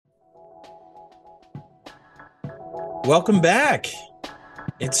Welcome back.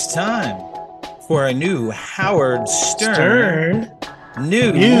 It's time for a new Howard Stern Stern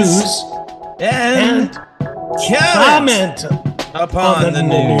news news and and comment comment on the upon the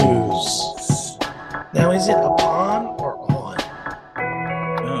news. news. Now, is it upon or on?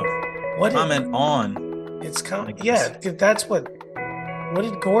 Oh, What did comment on, it's I come? guess. Yeah, that's what. What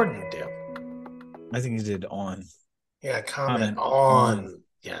did Gordon do? I think he did on. Yeah, comment Comment on. on.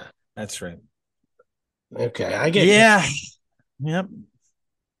 Yeah. That's right. Okay, I get Yeah. Yep.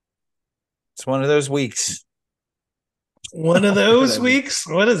 It's one of those weeks. one of What those I mean, weeks.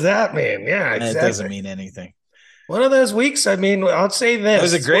 What does that mean? Yeah, it doesn't exactly. mean anything. One of those weeks. I mean, I'll say It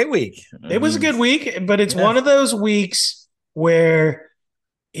was this: a great week. I it was a mean, good week, but it's yeah. one of those weeks where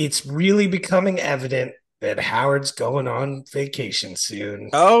it's really becoming evident that Howard's going on vacation soon.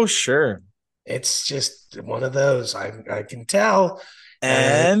 Oh, sure. It's just one of those. I can tell.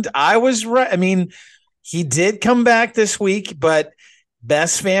 And And I was right. I mean, he did come back this week, but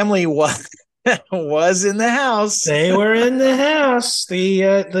Best Family was was in the house. they were in the house. The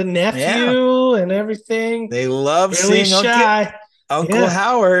Yeah, nephew and everything. they love Really seeing shy. Uncle Yeah.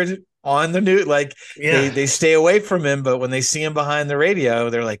 Howard on the news. Like Yeah. they stay away from him, but when they see him behind the radio,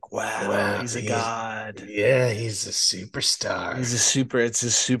 they're like, "Wow, Well, he's a god. he's a superstar. He's a super. It's a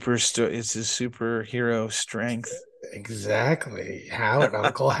super. It's a superhero strength." Exactly. Howard,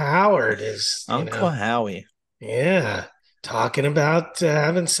 Uncle Howard is, Uncle Howie. yeah, talking about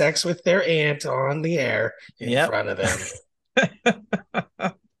having sex with their aunt on the air in Yep, front of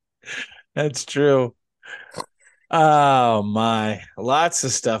them. that's true. Oh my, lots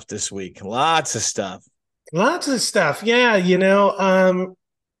of stuff this week. Lots of stuff. Lots of stuff. Yeah,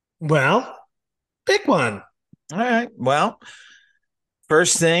 well, pick one. All right. Well,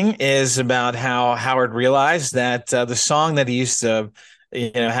 first thing is about how Howard realized that the song that he used to,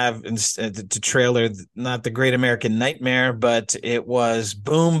 have to trailer, not the Great American Nightmare, but it was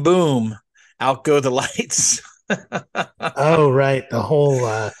Boom Boom, Out Go the Lights. Oh, right. The whole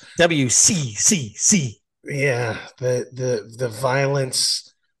WCCC the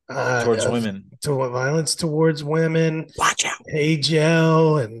violence towards of women. violence towards women. Watch out. Hey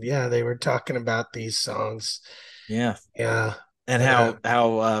Joe, and yeah, they were talking about these songs. Yeah. Yeah. And Uh,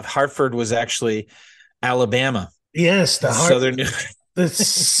 how Hartford was actually Alabama, yes, Southern the Southern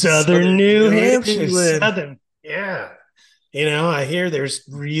Southern New New Hampshire, England. Southern. Yeah. I hear there's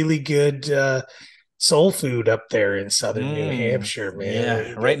really good soul food up there in Southern New Hampshire, man. Yeah, Where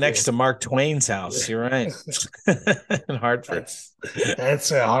you right get next to Mark Twain's house. You're right. In Hartford. that's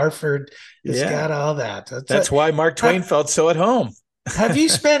Hartford. It's Yeah. got all that. That's why Mark Twain Have, felt so at home. have you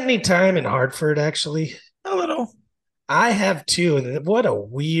spent any time in Hartford? Actually, A little. I have too, and what a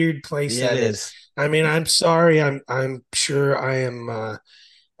weird place It that is. is. I mean, I'm sorry. I'm sure I am.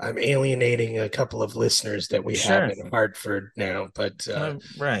 I'm alienating a couple of listeners that we have Sure. in Hartford now, but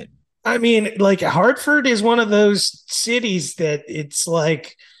Right. I mean, like Hartford is one of those cities that it's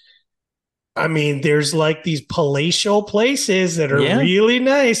like, I mean, there's like these palatial places that are Yeah. really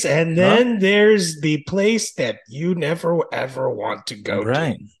nice, and Huh? then there's the place that you never ever want to go to.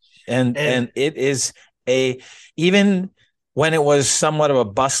 Right. And And and it is a even when it was somewhat of a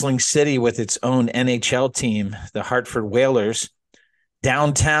bustling city with its own NHL team, the Hartford Whalers,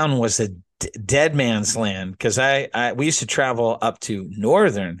 downtown was a dead man's land because we used to travel up to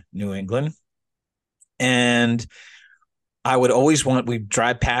northern New England, and I would always we'd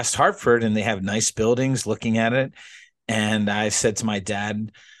drive past Hartford and they have nice buildings looking at it. And I said to my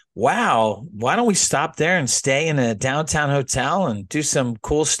dad, wow, why don't we stop there and stay in a downtown hotel and do some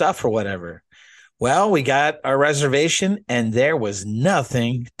cool stuff or whatever? Well, we got our reservation and there was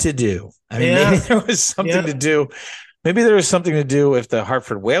nothing to do. I mean, maybe yeah, there was something to yeah. do. Maybe there was something to do if the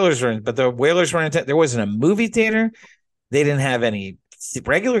Hartford Whalers were in, but the Whalers weren't in. There wasn't a movie theater. They didn't have any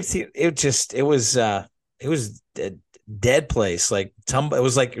regular theater. It was a dead place. It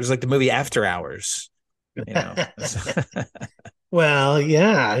was like the movie After Hours, you know. Well,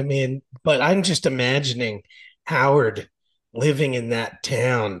 yeah, I mean, but I'm just imagining Howard living in that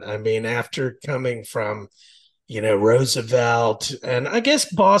town. I mean, after coming from, Roosevelt, and I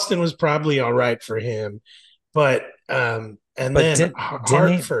guess Boston was probably all right for him, but and But then didn't he?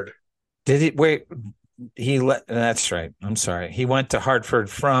 Hartford. Did he wait? That's right. I'm sorry. He went to Hartford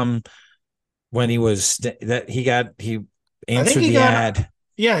from when he was that he I think answered he the got, ad.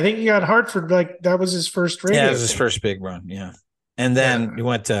 yeah, I think he got Hartford. Like that was his first Yeah, it radio was his thing. first big run. Yeah, and then he Yeah.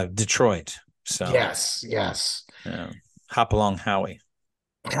 went to Detroit. So Yes. Yes. yeah, hop along, Howie.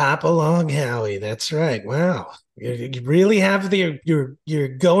 Hop along, Howie. That's right. Wow. You really have you're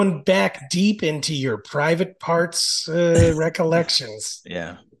going back deep into your private parts recollections.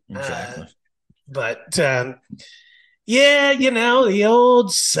 Yeah, Uh, exactly. but Yeah, the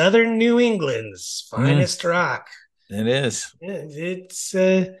old Southern New England's Mm, finest rock. it is. It's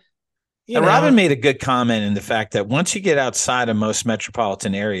you And know, Robin made a good comment in the fact that once you get outside of most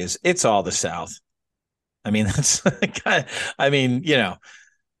metropolitan areas, it's all the South. I mean, that's I mean,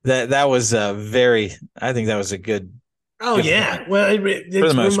 that was a very, I think that was a oh good point yeah. Well, for the it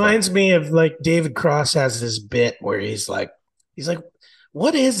most part. reminds me of like David Cross has this bit where he's like,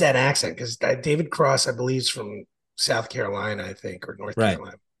 what is that accent? Because David Cross, I believe, is from South Carolina, I think, or North Right.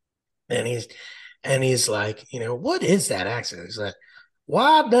 Carolina, and he's like, what is that accent? He's like,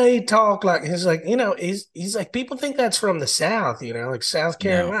 why they talk like? He's like, he's like, people think that's from the South, like South No,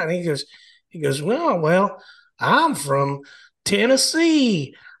 Carolina. He goes, well, I'm from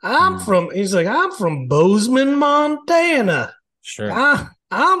Tennessee. mm, I'm from Bozeman, Montana. sure.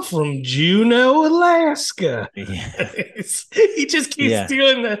 I'm from Juneau, Alaska. Yeah. He just keeps Yeah.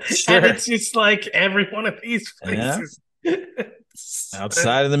 doing that, and Sure. it's just like every one of these Yeah. places.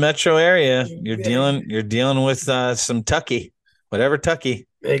 Outside of the metro area, you're dealing with some Tucky, whatever Tucky,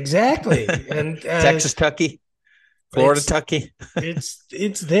 Exactly, and Texas Tucky, Florida it's Tucky.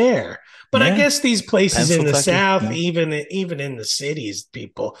 it's there. But I Yeah. guess these places in Pencil the Tucky. South, Yeah. even in the cities,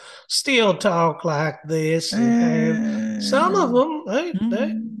 people still talk like this and have some of Mm,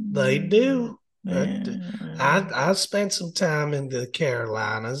 them. They do. I spent some time in the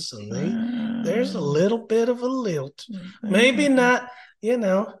Carolinas, and there's a little bit of a lilt. Maybe not, you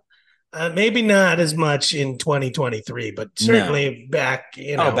know, maybe not as much in 2023, but no. certainly back,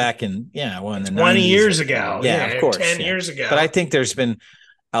 Oh, back in, yeah, well, in the 20 '90s years or whatever. ago, Yeah, of yeah, course. 10 Yeah. years But I ago. think there's been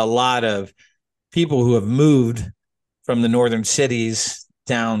a lot of people who have moved from the northern cities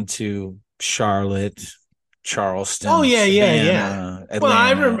down to Charlotte, Oh Charleston, yeah, yeah, yeah. Savannah, Well,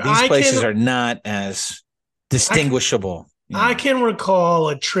 Atlanta. These I places can are not as I distinguishable, I can recall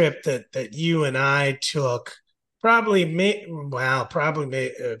a trip that you and I took probably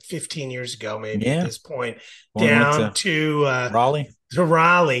 15 years ago, maybe at Yeah. this point, When we went down to Raleigh. to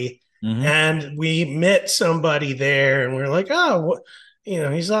Raleigh, Hmm. and we met somebody there, and we are like, oh,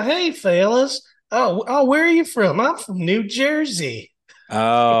 he's like, hey, fellas, oh, where are you from? I'm from New Jersey.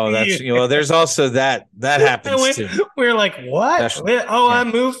 Oh, Yeah. well, there's also that And happens too. we're like, what? Especially. Oh,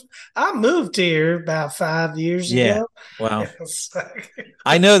 Yeah. I moved here about 5 years Yeah. ago. Well, It's like,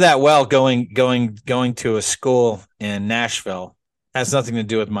 I know that well going to a school in Nashville has nothing to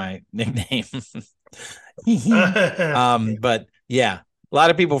do with my nickname. But yeah, a lot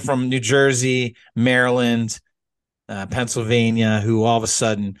of people from New Jersey, Maryland, Pennsylvania, who all of a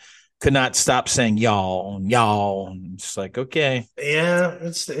sudden could not stop saying y'all and y'all. And it's like, okay, yeah, good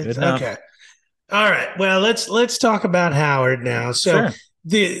it's enough. okay. All right. Well, let's talk about Howard now. So Sure.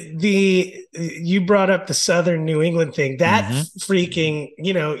 the you brought up the Southern New England thing. That Mm-hmm.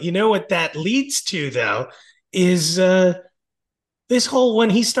 freaking, what that leads to though is this whole when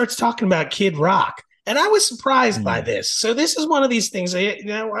he starts talking about Kid Rock. And I was surprised by Mm. this. So this is one of these things I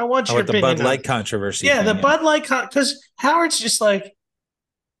want Oh, your with the Bud opinion on. Light controversy Yeah, the thing. Yeah. Bud Light because Howard's just like,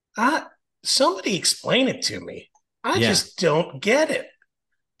 I somebody explain it to me. I Yeah. just don't get it.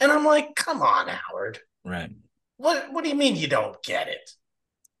 And I'm like, come on, Howard. Right. What do you mean you don't get it?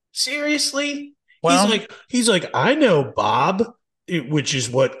 Seriously? Well, He's like, I know Bob, which is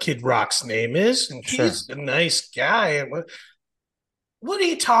what Kid Rock's name is, and sure. he's a nice guy. And what are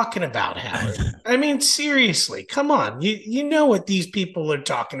you talking about, Howard? I mean, seriously, come on. You know what these people are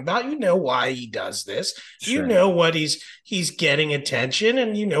talking about. You know why he does this. You Sure. know what he's getting attention,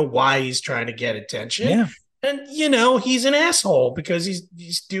 and you know why he's trying to get attention. Yeah. And he's an asshole because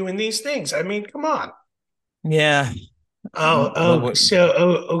he's doing these things. I mean, come on. Yeah.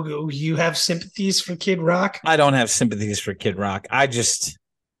 So you have sympathies for Kid Rock? I don't have sympathies for Kid Rock.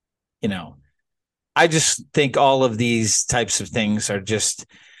 You know, I just think all of these types of things are just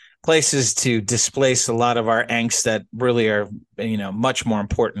places to displace a lot of our angst that really are, much more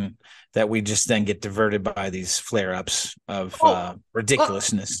important, that we just then get diverted by these flare ups of Oh, uh,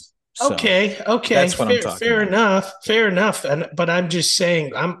 ridiculousness. So okay, that's what I'm fair, talking fair about. enough, fair enough. But I'm just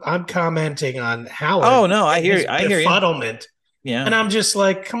saying, I'm commenting on Howard Oh, no, and his I hear you. befuddlement, Yeah. and I'm just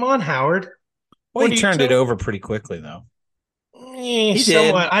like, come on, Howard, Well, what he are you turned it talking? over pretty quickly, though. He did.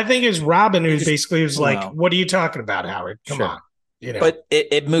 Somewhat. I think it's Robin He who just, basically was like, well, "What are you talking about, Howard? Come on." sure. You know. But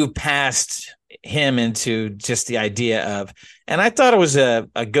it moved past him into just the idea of, and I thought it was a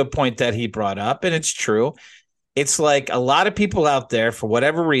good point that he brought up, and it's true. It's like a lot of people out there, for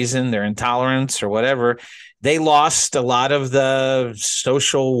whatever reason, their intolerance or whatever, they lost a lot of the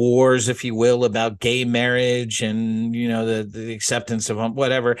social wars, if you will, about gay marriage and, the acceptance of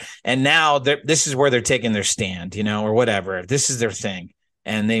whatever. And now this is where they're taking their stand, or whatever. This is their thing.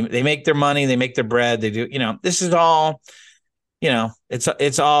 and they make their money, they make their bread, they do, this is all,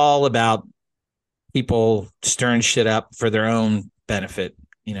 it's all about people stirring shit up for their own benefit.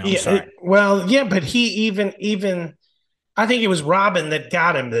 I'm sorry. But he even I think it was Robin that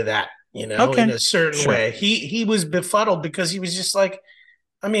got him to that, in Okay, a certain sure, way. He was befuddled because he was just like,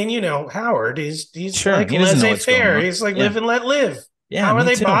 I mean, Howard he's sure. like He doesn't know what's going laissez-faire. on. He's like Yeah, live and let live. yeah, How are me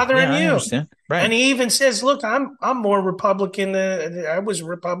they too. bothering Yeah, I you? understand. And Right. he even says, "Look, I'm more Republican. I was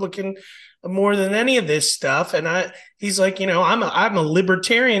Republican more than any of this stuff." And he's like, I'm a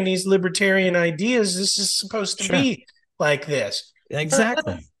libertarian. These libertarian ideas. This is supposed to Sure. be like this.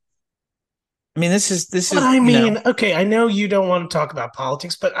 Exactly. I mean, this But is, I mean, okay, I know you don't want to talk about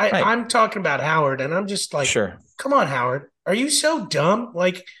politics, but right. I'm talking about Howard, and I'm just like, Sure. come on, Howard, are you so dumb?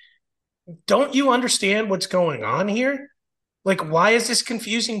 Like, don't you understand what's going on here? Like, why is this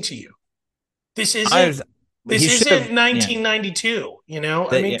confusing to you? This I isn't was, he this should isn't have, yeah, 1992, I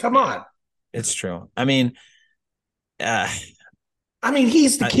that, mean, yeah, come yeah, on. it's true. I mean, uh, I mean,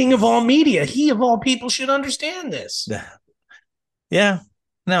 he's the I, king of all media. He of all people should understand this. yeah,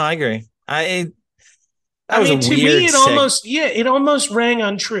 no, I agree. That I was a mean, to me, weird seg. it almost rang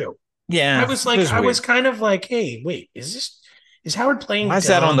untrue. Yeah, it was I was weird. kind of like, hey, wait, is Howard Why playing is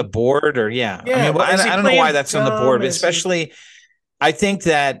that on the dumb? board? Or yeah, I Yeah, mean, what is he I don't know why playing that's on the dumb? board, but Is he especially, I think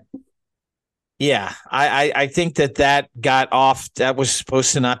that, yeah, I think that got off. That was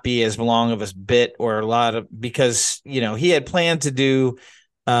supposed to not be as long of a bit or a lot of, because he had planned to do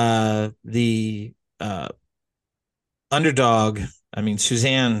the underdog. I mean,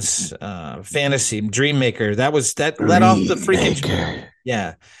 Suzanne's fantasy dream maker. That let off the freaking, Dreammaker?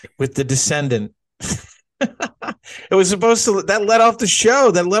 yeah, with the descendant. It was supposed to, that let off the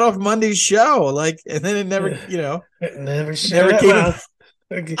show, that let off Monday's show, like, and then it never, It never it showed never up. came, Well,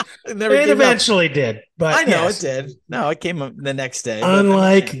 okay. it never It came out. eventually did, I but know it yes, did. No, it came up the next day, but I mean,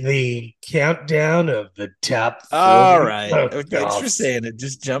 unlike yeah. the countdown of the top All 40 right. Thanks for podcasts. saying it.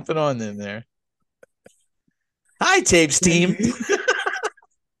 Just jumping on in there. Hi, tapes team.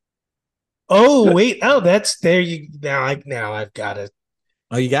 Oh wait, oh that's there you now I've got to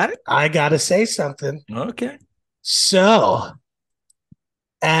Oh, you got it? I got to say something. Okay. So,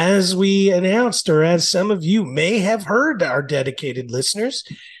 as we announced, or as some of you may have heard, our dedicated listeners,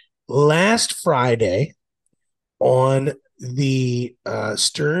 last Friday on the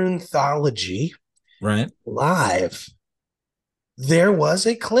Sternthology Right. Live, there was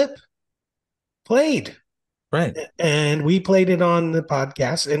a clip played, Right. and we played it on the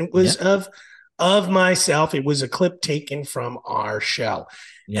podcast, and it Yeah. was of myself. It was a clip taken from our show,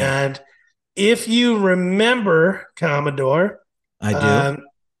 Yeah. and if you remember, Commodore, I do. um,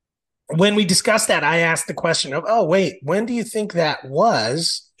 when we discussed that, I asked the question of, oh, wait, when do you think that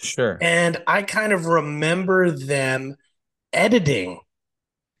was? Sure. And I kind of remember them editing.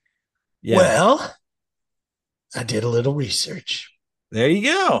 Yeah. Well, I did a little research, There you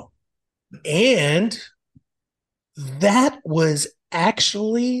go. and that was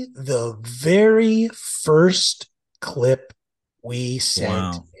actually the very first clip we sent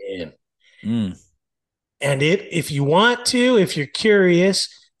Wow. in. Mm. And if you want to, if you're curious,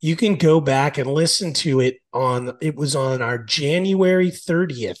 you can go back and listen to it it was on our January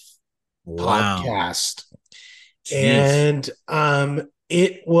 30th Wow. podcast. Jeez. And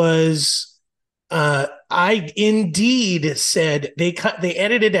it was I indeed said they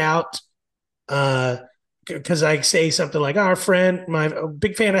edited out because I say something like our friend, my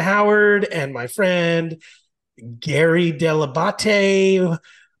big fan of Howard, and my friend Gary Delabate,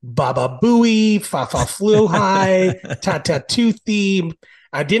 Baba Booey, Fafa Flew High, Tata Toothy.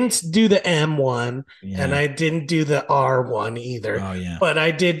 I didn't do the M one, and Yeah. I didn't do the R one either. Oh, yeah. But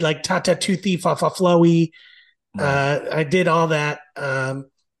I did like Tata Toothy, Fafa Flowy. Right. I did all that,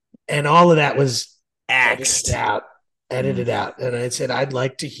 and all of that was Axed. edited out. And I said I'd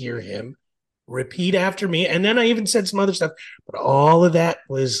like to hear him repeat after me, and then I even said some other stuff, but all of that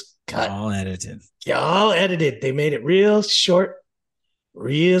was cut, All edited. all edited. They made it real short,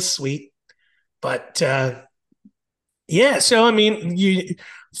 real sweet. But yeah, so I mean, you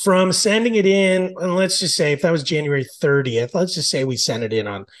from sending it in, and let's just say if that was January 30th, let's just say we sent it in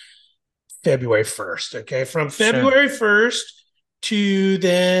on February 1st. Okay, from Sure. February 1st to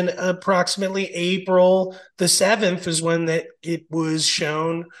then approximately April the 7th is when that it was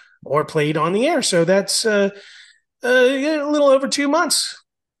shown or played on the air. So that's a little over 2 months,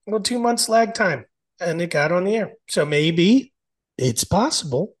 a little 2 months lag time, and it got on the air. So maybe it's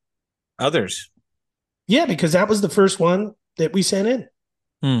possible. Others. Yeah, because that was the first one that we sent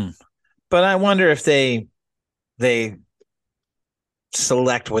in. But I wonder if they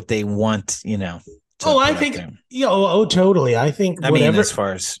select what they want, to Oh, I put up think, there. totally. I think I mean, whatever as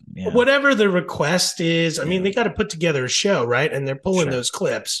far as whatever the request is, I mean, yeah, they got to put together a show, right? And they're pulling sure, those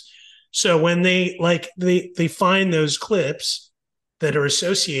clips. So when they find those clips that are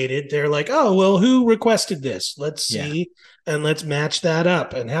associated, they're like, oh, well, who requested this? Let's yeah, see, and let's match that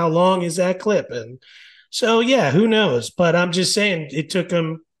up. And how long is that clip? And so, yeah, who knows? But I'm just saying, it took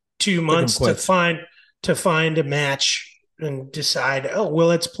them two took him months quits. to find a match and decide. Oh, well,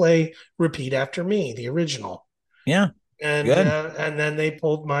 let's play "Repeat After Me," the original, Yeah, good, and then they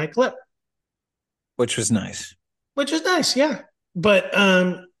pulled my clip, which was nice. which is nice, yeah. But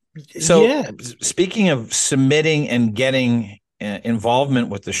So, yeah, speaking of submitting and getting involvement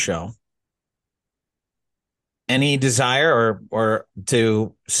with the show, any desire or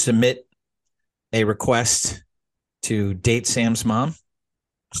to submit a request to date Sam's mom?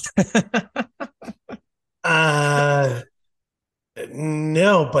 uh,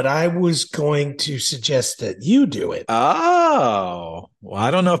 no, but I was going to suggest that you do it. Oh, well,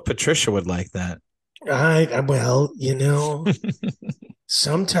 I don't know if Patricia would like that. Well,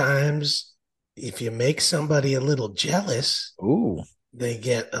 sometimes if you make somebody a little jealous, Ooh, they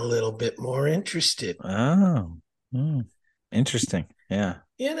get a little bit more interested. oh, hmm. Interesting. Yeah.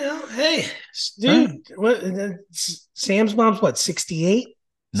 Hey, Huh? dude, Sam's mom's what, 68,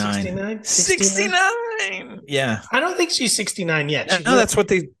 9. 69, 69? 69. Yeah. I don't think she's 69 yet. No, She's that's what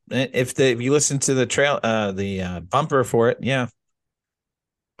they if you listen to the bumper for it, yeah.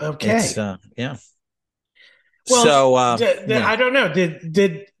 It's okay. yeah. Well, So yeah. I don't know.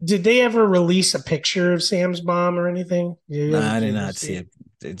 Did they ever release a picture of Sam's mom or anything? No, I Did did you not see see? it.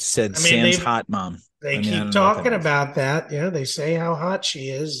 It said I mean, Sam's hot mom. they I mean, I keep don't know what that talking means. about that. Yeah, they say how hot she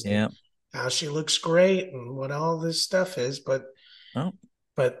is, and Yeah. how she looks great, and what all this stuff is, Well,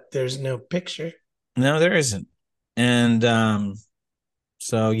 but there's no picture. no, there isn't. And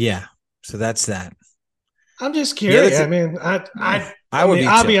so yeah. So that's that. I'm just The other curious. I thing, mean, I I would mean, be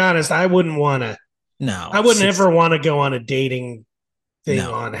I'll too. be honest. I wouldn't want to. I No, wouldn't ever want to go on a dating thing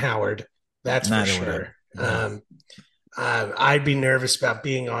no, on Howard. That's for neither would I. sure. No. I'd be nervous about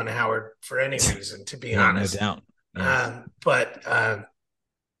being on Howard for any reason, to be Yeah, no honest. doubt. Yeah. But I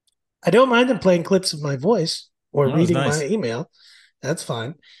don't mind them playing clips of my voice or That was reading my nice. email. That's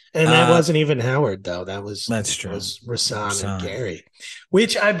fine. And that Uh wasn't even Howard though. That was that's that true. was Rasan and Son. Gary,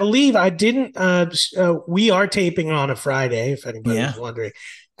 which I believe I didn't. We are taping on a Friday, if anybody Yeah. was wondering.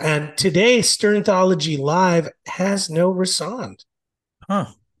 And today, Sternthology Live has no Rasan. Huh.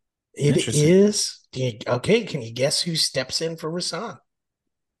 It Interesting. is okay. Can you guess who steps in for Rasan?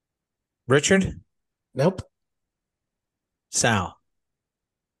 Richard, Nope. Sal,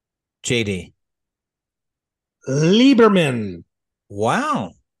 JD. Lieberman.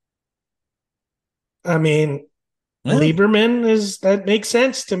 Wow. I mean, Yeah, Lieberman that makes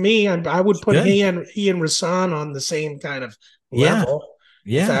sense to me. I would put good. he and Rasan on the same kind of Yeah. level.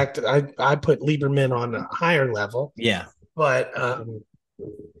 In Yeah. fact, I put Lieberman on a higher level. Yeah. But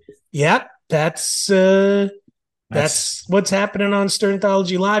yeah, That's that's what's happening on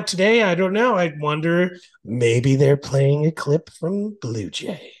Sternthology Live today. I don't know. I wonder, maybe they're playing a clip from Blue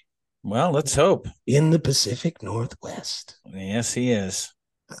Jay well, let's hope. in the Pacific Northwest. Yes, he is.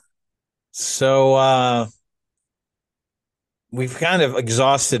 So we've kind of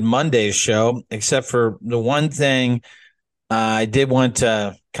exhausted Monday's show, except for the one thing I did want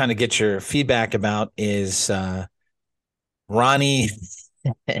to kind of get your feedback about is Ronnie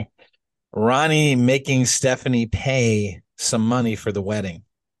Ronnie making Stephanie pay some money for the wedding.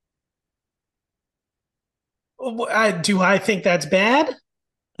 Do I think that's bad?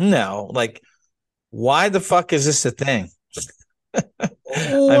 No, like, why the fuck is this a thing? I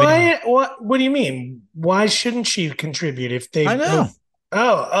mean, Why? What do you mean? Why shouldn't she contribute if I they? know.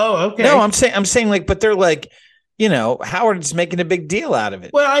 Okay. No, I'm saying like, but they're like, Howard's making a big deal out of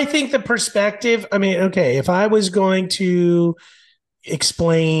it. Well, I think the perspective. I mean, okay, if I was going to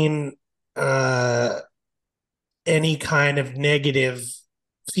explain any kind of negative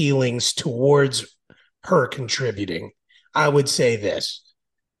feelings towards her contributing, I would say this: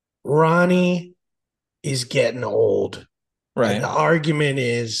 Ronnie is getting old. And Right. the argument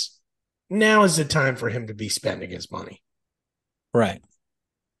is, now is the time for him to be spending his money. Right.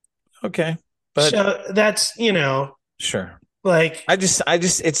 Okay. But So that's, sure. like,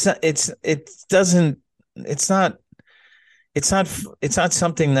 It's not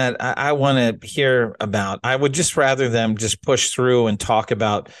something that I want to hear about. I would just rather them just push through and talk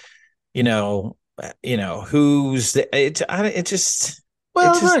about, who's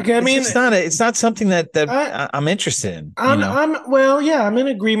well, look, I it's mean, just not it's not something that I, I'm interested in. well, yeah, I'm in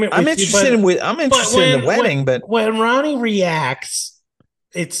agreement with you, I'm but interested in the wedding, but when Ronnie reacts,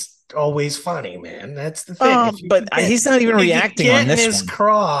 it's always funny, man. That's the thing. If you But could get he's not even if you could reacting on get in this his one.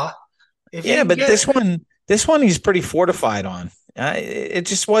 craw, if you Yeah, can but get this one, he's pretty fortified on. It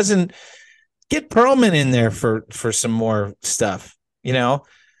just wasn't. Get Perlman in there for some more stuff,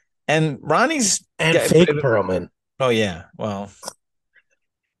 And Ronnie's and got, fake Perlman. oh yeah, well,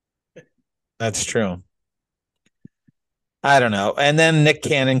 that's true. I don't know. And then Nick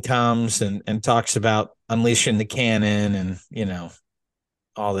Cannon comes and talks about unleashing the cannon and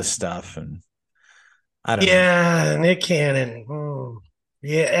all this stuff, and I don't know. Yeah, Nick Cannon.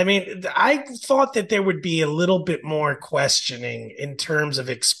 Yeah, I mean, I thought that there would be a little bit more questioning in terms of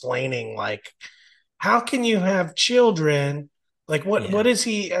explaining, like, how can you have children? Like, what Yeah, is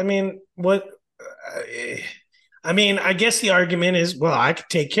he? I mean, what? Uh, I mean, I guess the argument is, well, I could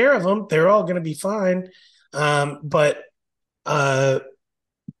take care of them; they're all going to be fine. But uh,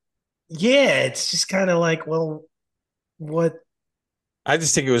 yeah, it's just kind of like, well, what? I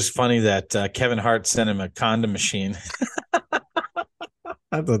just think it was funny that Kevin Hart sent him a condom machine.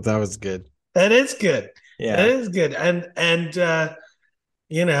 I thought that was good. That is good. That Yeah, is good.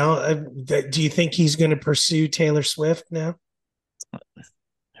 Do you think he's going to pursue Taylor Swift now?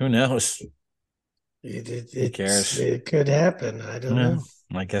 who knows? Who cares? It could happen. I don't Yeah, know.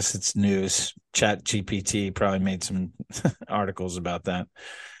 I guess it's news. Chat GPT probably made some articles about that.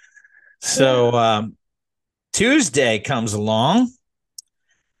 Yeah. So Tuesday comes along,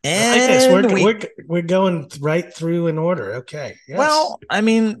 I like this. and We're going right through in order. Okay. Yes. well, I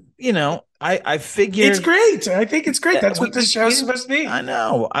mean, I It's figured great. I think it's great. that That's what this show's we supposed to be. I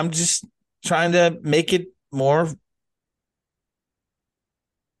know. I'm just trying to make it more.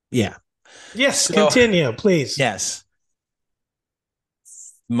 Yeah. Yes. So Continue, please. yes,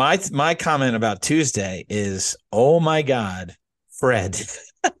 my comment about Tuesday is, oh my God, Fred,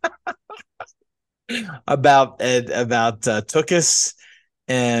 about Tookus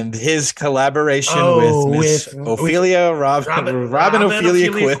and his collaboration with Oh, Miss with Ophelia Robin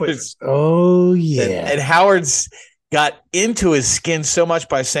Ophelia Quitters. Quitters, Oh and, yeah. and Howard's got into his skin so much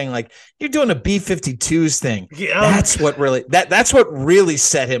by saying, like, you're doing a B-52s thing. Yeah. That's what really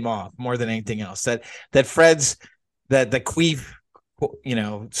set him off more than anything else. That Fred's that the Queef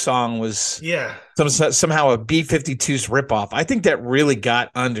song was Yeah. somehow a B-52s ripoff. I think that really got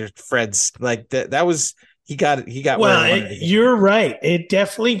under Fred's, like, that was he got where he Well, wanted to get. you're right. It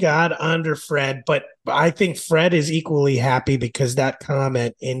definitely got under Fred, but I think Fred is equally happy because that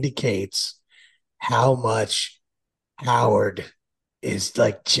comment indicates how much Howard is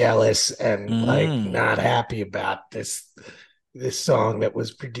like jealous and like Mm, not happy about this song that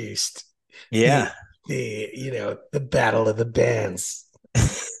was produced. The yeah. the battle of the bands.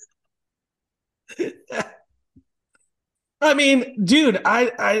 I mean, dude,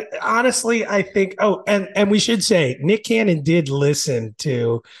 I honestly I think and we should say Nick Cannon did listen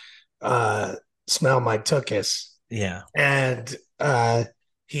to Smell My Tookus Yeah. and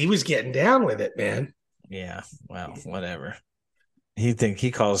he was getting down with it, man. Yeah. Well, whatever. He's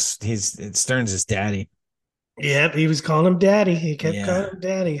Stearns' his daddy. Yep, he was calling him daddy. He kept calling Yeah. him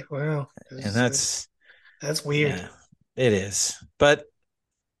daddy. Wow. And That's weird. yeah, it is. But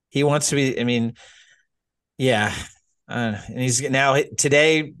he wants to be, I mean, yeah. And he's now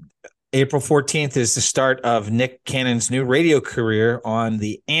today, April 14th, is the start of Nick Cannon's new radio career on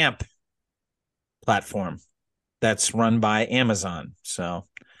the AMP platform that's run by Amazon. So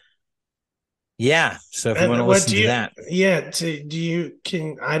yeah. So if you want to And what listen do to you that, yeah,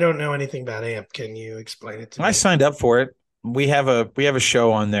 I don't know anything about AMP. Can you explain it to I me? signed up for it. We have a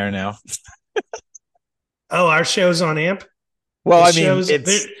show on there now. Oh, our show's on AMP? Well, The I mean, show's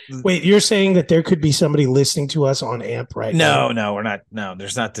there. Wait, you're saying that there could be somebody listening to us on AMP right now? no, we're not. No,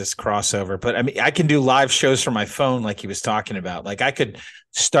 there's not this crossover. But I mean, I can do live shows from my phone, like he was talking about. Like I could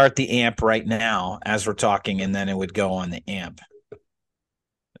start the AMP right now as we're talking, and then it would go on the AMP.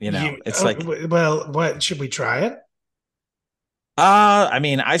 It's like, Well, what should we try it? I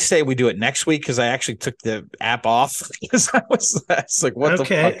mean, I say we do it next week because I actually took the app off because I was like, what the fuck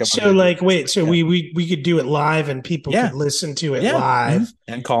Okay. am I So gonna do? like wait, so Yeah, we could do it live and people yeah, could listen to it yeah. live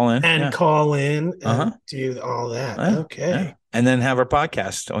And call in. and Yeah, call in uh-huh. and do all that. Yeah, yeah. Okay. And then have our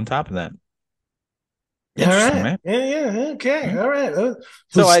podcast on top of that. All Interesting, right. right? Yeah, yeah. Okay. Yeah. All right. Well,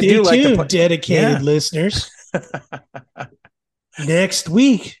 So I stay do like tuned, dedicated yeah. listeners. Next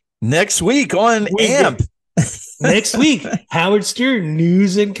week, Next week on we go, AMP. next week, Howard Stern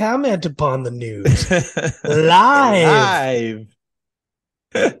news and comment upon the news live.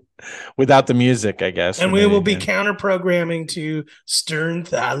 Live. Without the music, I guess. And we will be counter programming to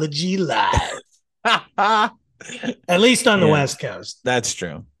Sternthology Live, at least on the Yeah, West Coast. that's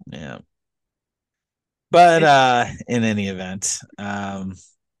true. Yeah. But in any event,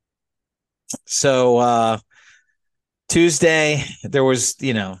 So Tuesday, there was,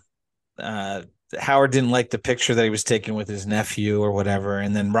 Howard didn't like the picture that he was taking with his nephew or whatever.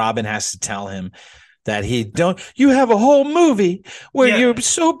 And then Robin has to tell him that you have a whole movie where Yeah. you're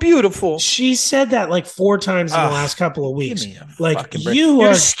so beautiful. She said that like 4 times in the last couple of weeks. Like, you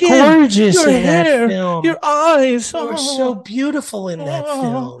your are skin, gorgeous your in hair, that film. your eyes. You are so beautiful in that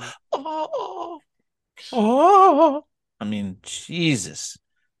film. I mean, Jesus.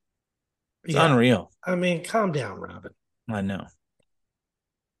 It's Yeah. unreal. I mean, calm down, Robin. I know.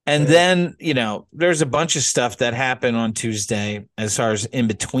 And then, there's a bunch of stuff that happened on Tuesday as far as in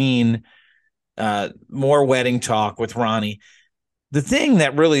between, more wedding talk with Ronnie. The thing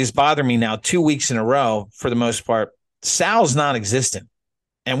that really is bothering me now 2 weeks in a row, for the most part, Sal's non-existent.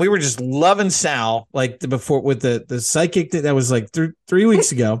 And we were just loving Sal like before with the psychic that was like 3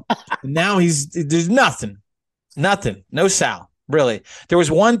 weeks ago. And now there's nothing, no Sal, really. There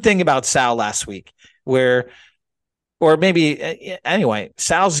was one thing about Sal last week or maybe anyway,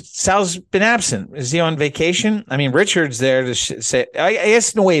 Sal's been absent. Is he on vacation? I mean, Richard's there to say, I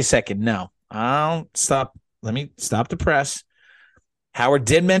guess, no, wait a second. No, I'll stop. Let me stop the press. Howard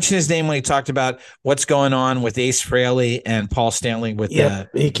did mention his name when he talked about what's going on with Ace Frehley and Paul Stanley with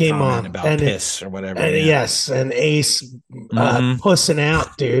he came on about piss or whatever. And yes, and Ace pussing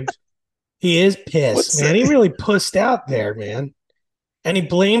out, dude. He is pissed, man. He really pussed out there, man. And he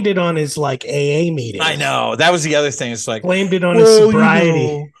blamed it on his like AA meeting. I know. That was the other thing. It's like blamed it on his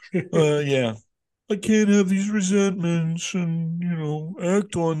sobriety. Yeah. I can't have these resentments and,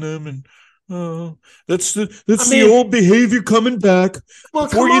 act on them. And that's the old behavior coming back. Well,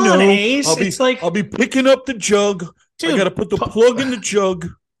 before come on, Ace. I'll be picking up the jug. Dude, I got to put the plug in the jug.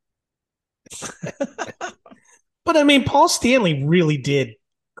 But I mean, Paul Stanley really did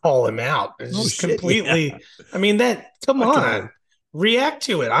call him out. It's just completely. Yeah. I mean, come on. React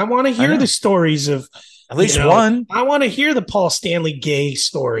to it. I want to hear the stories of at least one. I want to hear the Paul Stanley gay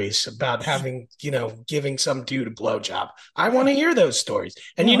stories about having, giving some dude a blowjob. I want to hear those stories.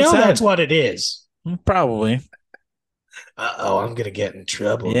 And that's what it is. Probably. I'm going to get in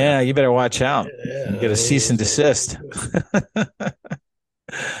trouble. Yeah, you better watch out. You get a cease and desist.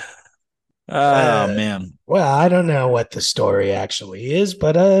 Oh, man. Well, I don't know what the story actually is,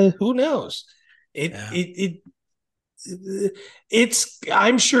 but who knows?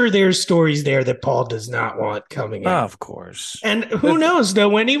 I'm sure there's stories there that Paul does not want coming out. Of course. And who knows, though,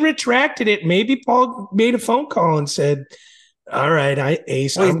 when he retracted it, maybe Paul made a phone call and said, all right,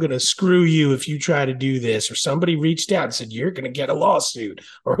 Ace, I'm going to screw you if you try to do this. Or somebody reached out and said, you're going to get a lawsuit.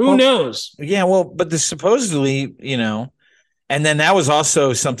 Or who knows? Yeah, well, but supposedly, and then that was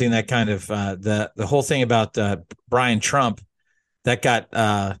also something that kind of the whole thing about Brian Trump that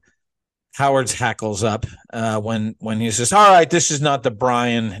got Howard's hackles up when he says, all right, this is not the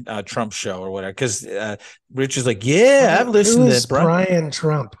Brian Trump show or whatever. Because Rich is like, yeah, I've listened to Brian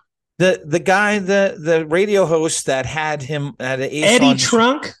Trump. The guy, the radio host that had Eddie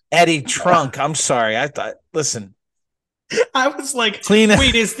Trunk? Eddie Trunk. I'm sorry. I thought, listen. I was like,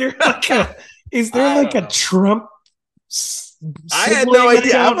 wait, is there like a Trump? I had no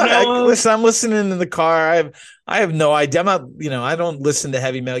idea. I'm listening in the car. I have no idea. I'm not, I don't listen to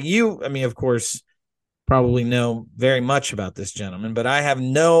heavy metal. You, I mean, of course, probably know very much about this gentleman, but I have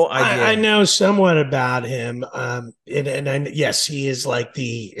no idea. I know somewhat about him. Yes, he is like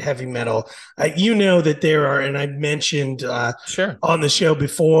the heavy metal. That there are, and I've mentioned sure on the show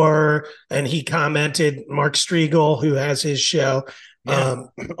before, and he commented, Mark Striegel, who has his show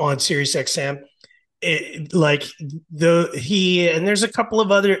on Sirius XM. And there's a couple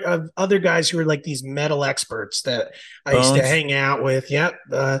of other guys who are like these metal experts that I used to hang out with. Yep.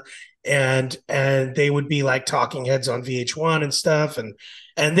 And they would be like talking heads on VH1 and stuff.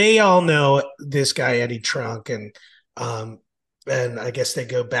 And they all know this guy, Eddie Trunk. And I guess they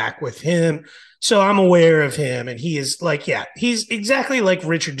go back with him. So I'm aware of him. And he is like, he's exactly like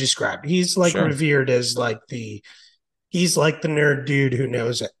Richard described. He's like revered as he's like the nerd dude who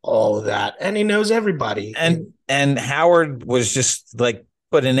knows all of that, and he knows everybody. And Howard was just like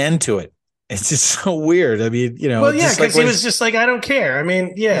put an end to it. It's just so weird. I mean, Well, yeah, because he was just like, I don't care. I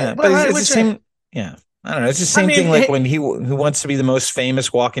mean, yeah, but it's the same. Yeah, I don't know. It's the same thing. Like when who wants to be the most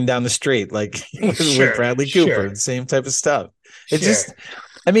famous walking down the street, like with Bradley Cooper, the same type of stuff. It's just.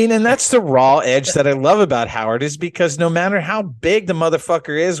 I mean, and that's the raw edge that I love about Howard, is because no matter how big the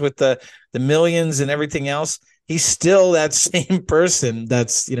motherfucker is with the millions and everything else, he's still that same person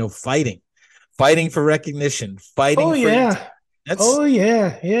that's, fighting for recognition, fighting. Oh, yeah.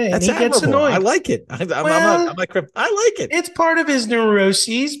 Yeah. And that's he gets annoyed. I like it. I like it. It's part of his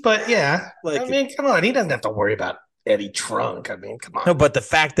neuroses, but yeah. I mean, come on. He doesn't have to worry about Eddie Trunk. I mean, come No, on. but the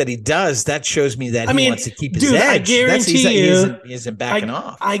fact that he does, that shows me that I he mean, wants to keep his dude, I edge. guarantee you, He isn't backing I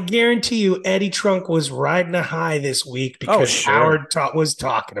off. I guarantee you, Eddie Trunk was riding a high this week Oh, because sure. Howard was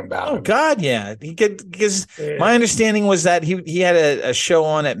talking about Oh him. God, yeah. He could, because Yeah. my understanding was that he had a show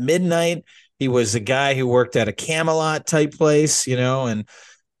on at midnight. He was a guy who worked at a Camelot type place,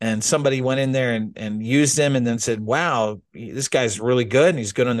 and somebody went in there and used him and then said, wow, this guy's really good and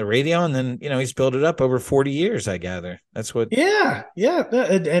he's good on the radio. And then, he's built it up over 40 years, I gather. That's what. Yeah, yeah,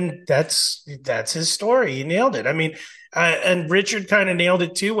 and that's his story. He nailed it. I mean, and Richard kind of nailed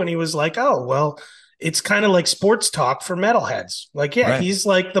it too when he was like, "Oh, well, it's kind of like sports talk for metalheads." Like, yeah, Right. he's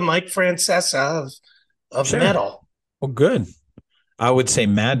like the Mike Francesa of Sure. metal. Well, good. I would say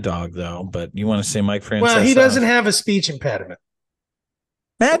Mad Dog, though, but you want to say Mike Well, he doesn't Francesa? have a speech impediment.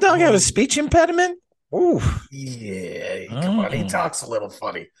 Mad Dog have a speech impediment? Ooh. Yeah, come on, he Oh. talks a little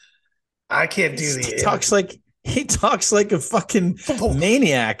funny. I can't do He the talks like a fucking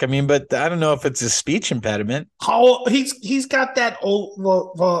maniac. I mean, but I don't know if it's a speech impediment. Oh, he's got that old.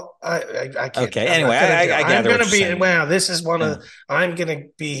 Well, I can't. Okay. I'm Anyway, not gonna do. I I'm gather what gonna you're be. saying. Wow, this is one Yeah. of. I'm gonna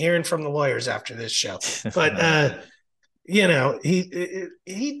be hearing from the lawyers after this show. But Right.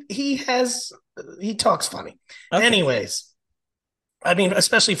 he talks funny. Okay. Anyways, I mean,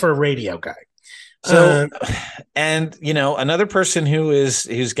 especially for a radio guy. So, and another person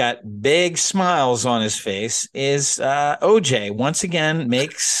who's got big smiles on his face is OJ. Once again,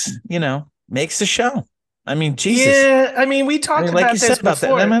 makes the show. I mean, Jesus. Yeah, I mean, we talked like you about this said about that.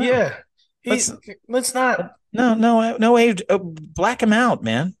 before. I mean, Yeah, let's let's not. no age. Black him out,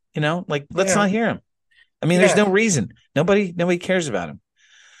 man. Let's not hear him. I mean, there's no reason. Nobody cares about him.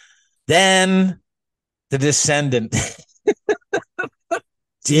 Then the Descendant.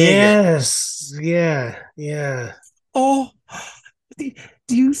 Yes. Yeah. Oh, do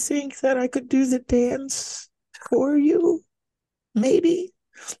you think that I could do the dance for you? Maybe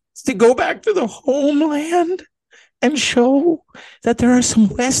to go back to the homeland and show that there are some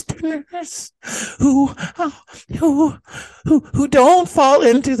Westerners who don't fall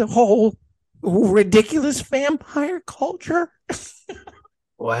into the whole ridiculous vampire culture.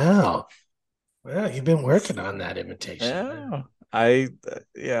 Wow. Well, you've been working on that imitation. Yeah. I've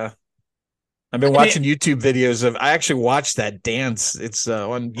been watching YouTube videos of. I actually watched that dance. It's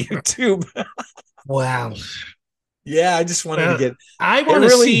on YouTube. Wow. Yeah, I just wanted to get. I want to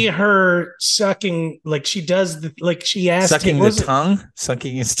see her sucking, like she does, like she asked sucking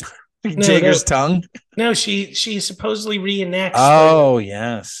his Jager's tongue. No, she suppostenly reenacts. Oh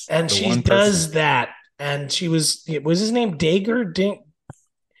yes, and she does that, and she was his name Dager?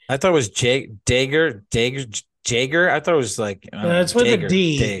 I thought it was Dager. I thought it was like it's with Dager. a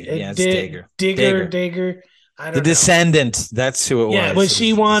D. Yeah, it's Dager. Dager. I don't know. Descendant. That's who it was. Yeah, but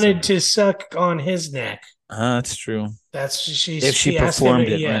she wanted to suck on his neck. That's true. That's if she performed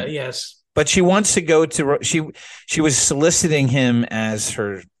it. Yeah, right? yes. But she wants to go to. She was soliciting him as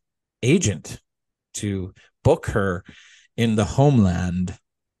her agent to book her in the homeland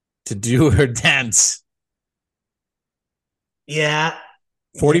to do her dance. Yeah.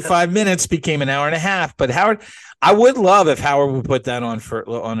 45 minutes became an hour and a half. But Howard, I would love if Howard would put that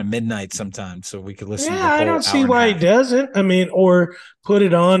on a midnight sometime so we could listen. Yeah, I don't see why he doesn't. I mean, or put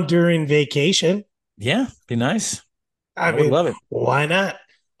it on during vacation. Yeah, be nice. I mean, would love it. Why not?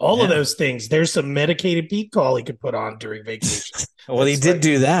 All of those things. There's some medicated beat call he could put on during vacation. Well, he did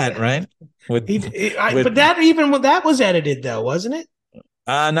do that, right? But that was edited though, wasn't it?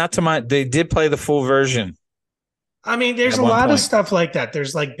 Not to my. They did play the full version. I mean, there's a lot of stuff like that.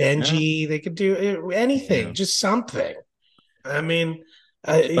 There's like Benji. Yeah. They could do anything, just something. I mean,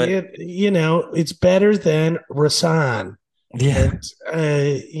 it's better than Rasan. Yeah.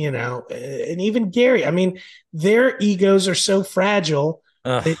 And even Gary. I mean, their egos are so fragile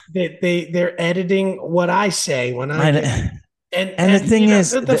that they're editing what I say when and the thing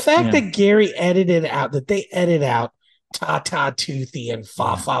is the fact that Gary edited out that they edit out Ta Toothy and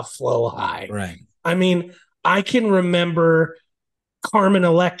Fa Flow High. Right. I mean, I can remember Carmen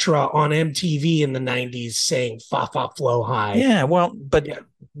Electra on MTV in the 90s saying Fa Flow High. Yeah, well, but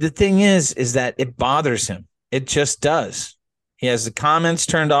the thing is that it bothers him. It just does. He has the comments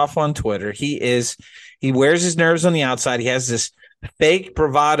turned off on Twitter. He wears his nerves on the outside. He has this fake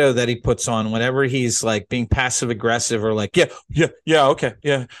bravado that he puts on whenever he's like being passive aggressive or like, yeah, okay,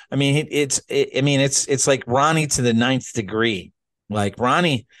 yeah. I mean, it's like Ronnie to the 9th degree. Like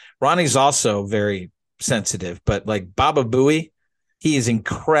Ronnie's also very sensitive, but like Baba Booey, he is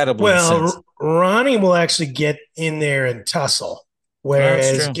incredibly sensitive. Ronnie will actually get in there and tussle,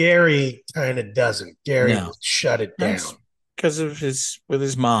 whereas Gary kind of doesn't. Gary will shut it down because of his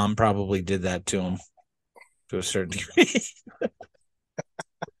mom probably did that to him. to a certain degree.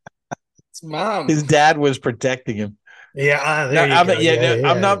 It's mom. His dad was protecting him. Yeah, No, there you go.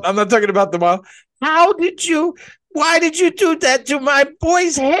 I'm not talking about the mom. Why did you do that to my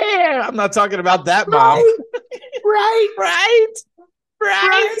boy's hair? I'm not talking about that mom. Right.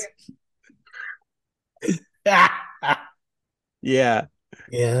 Right. Yeah.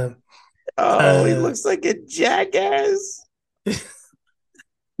 Yeah. Oh, he looks like a jackass.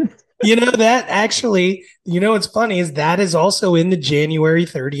 That actually, what's funny is that is also in the January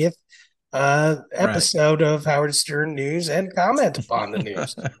 30th episode of Howard Stern News and comment upon the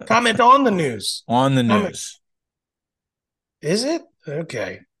news. Comment on the news. On the news. Is it?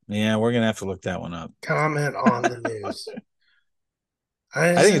 Okay. Yeah, we're going to have to look that one up. Comment on the news.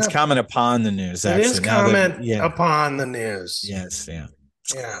 I think it's comment upon the news, actually. It is comment upon the news. Yes, yeah.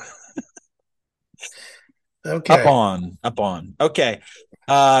 Yeah. Okay. Up on. Okay.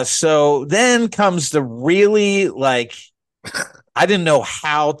 So then comes the really, like, I didn't know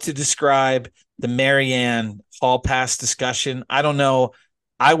how to describe the Marianne Hall Pass discussion. I don't know.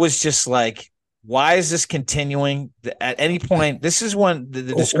 I was just like, why is this continuing? At any point, this is when the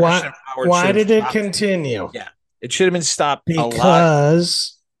discussion of Howard. Why did it continue? Yeah. It should have been stopped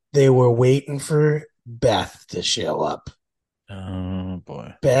because they were waiting for Beth to show up. Oh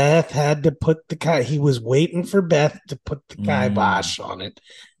boy. Beth had to put he was waiting for Beth to put the kibosh on it.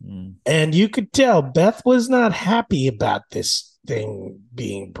 And you could tell Beth was not happy about this thing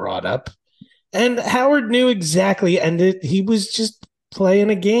being brought up. And Howard knew exactly, and he was just playing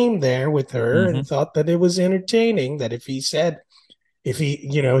a game there with her and thought that it was entertaining, that he's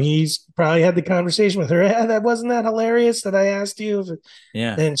probably had the conversation with her. That wasn't that hilarious that I asked you.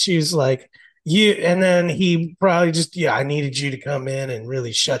 Yeah. And she was like, and then he probably just, I needed you to come in and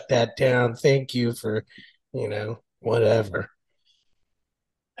really shut that down. Thank you for, whatever.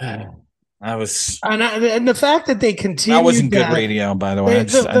 And the fact that they continued that wasn't good radio, by the way.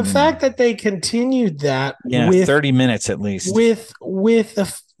 The fact that they continued that with 30 minutes at least with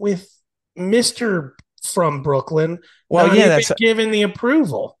Mr. from Brooklyn. Well, that's given the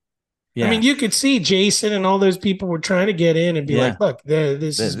approval. Yeah. I mean, you could see Jason and all those people were trying to get in and be like, look,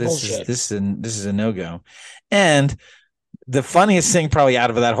 this is bullshit. This is a no-go. And the funniest thing probably out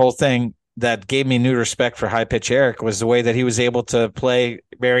of that whole thing that gave me new respect for High Pitch Eric was the way that he was able to play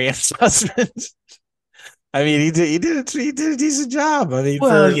Marianne's husband. I mean, he did a decent job. I mean,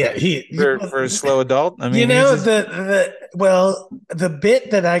 for a slow adult. I mean, the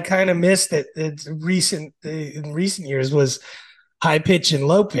bit that I kind of missed in recent years was high pitch and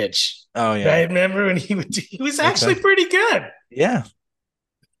low pitch. Oh yeah, I remember when he was actually pretty good. Yeah,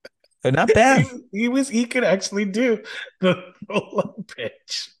 but not bad. he could actually do the low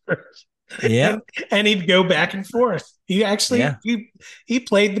pitch. Yeah, and he'd go back and forth. He actually he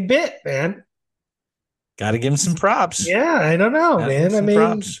played the bit, man. Got to give him some props. Yeah, I don't know, man. I mean,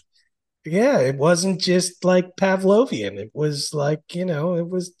 props. Yeah, it wasn't just like Pavlovian. It was like,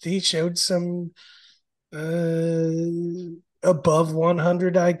 he showed some above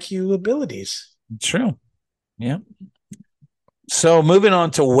 100 IQ abilities. True. Yeah. So moving on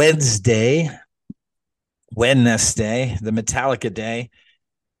to Wednesday, the Metallica Day.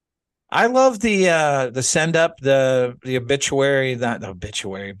 I love the send up, the obituary, not the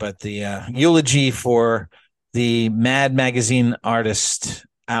obituary, but the eulogy for the Mad Magazine artist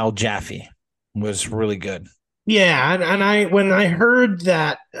Al Jaffe was really good. Yeah, and when I heard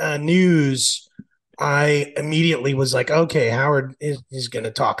that news, I immediately was like, okay, Howard is going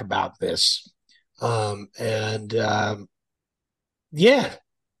to talk about this, I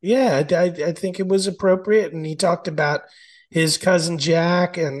think it was appropriate, and he talked about his cousin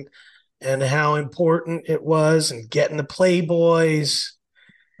Jack and how important it was, and getting the Playboys.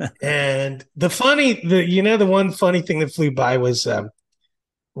 And the one funny thing that flew by was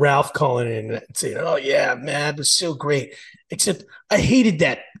Ralph calling in and saying, "Oh yeah, Mad was so great, except I hated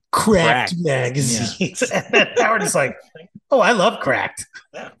that Cracked magazine." Yeah. And Howard is like, "Oh, I love Cracked."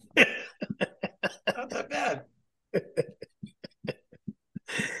 Yeah. Not that bad.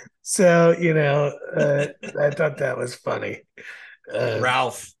 So I thought that was funny.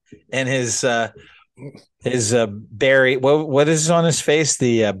 Ralph and his berry. What is on his face?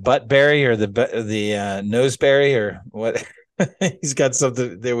 The butt berry or the nose berry or what? He's got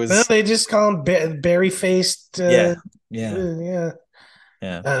something. There was. No, they just call him berry faced. Yeah.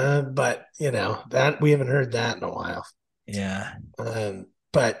 But that we haven't heard that in a while. Yeah. I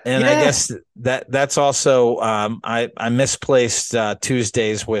guess that's also I misplaced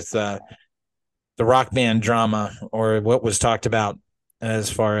Tuesdays with the rock band drama, or what was talked about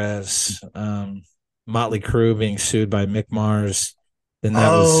as far as Motley Crue being sued by Mick Mars then that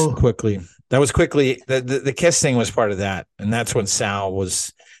was quickly the kiss thing was part of that. And that's when Sal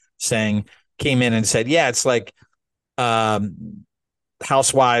was came in and said, yeah, it's like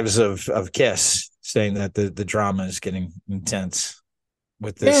Housewives of Kiss, saying that the drama is getting intense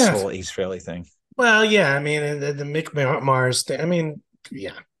with this whole Ace Frehley thing. Well, yeah, I mean, the Mick Mars thing, I mean,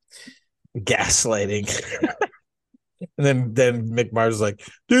 yeah. Gaslighting. And then Mick Mars is like,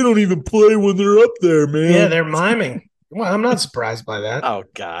 they don't even play when they're up there, man. Yeah, they're miming. Well, I'm not surprised by that. Oh,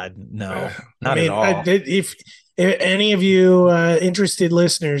 God, no, not at all. If any of you interested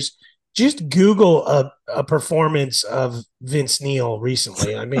listeners, just Google a performance of Vince Neil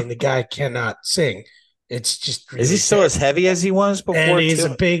recently. I mean, the guy cannot sing. It's just really is he still as heavy as he was before? And he's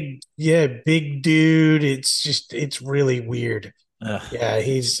a big dude. It's really weird. Yeah,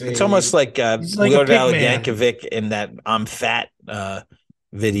 it's almost like Weird Al Yankovic in that "I'm Fat"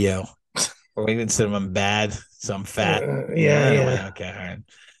 video, or even instead of "I'm bad," so I'm fat. Yeah. Okay, all right.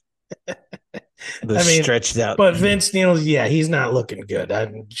 Stretched out, but Vince Neil, he's not looking good.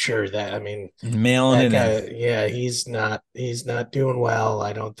 I'm sure that. I mean, mailing it in. Yeah, he's not doing well.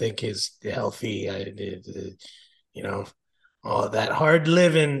 I don't think he's healthy. All that hard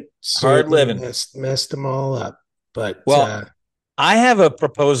living messed them all up. But I have a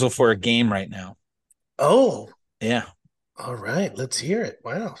proposal for a game right now. Oh, yeah. All right, let's hear it.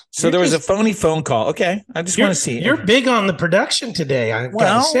 Wow. So there was a phony phone call. Okay, I just want to see. You're big on the production today. I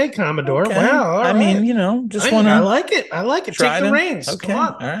gotta say, Commodore. Okay. Wow. I mean, just want to. I like it. Take the reins. Okay. Come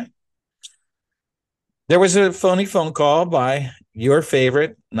on. All right. There was a phony phone call by your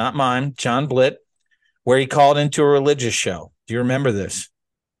favorite, not mine, John Blitt, where he called into a religious show. Do you remember this?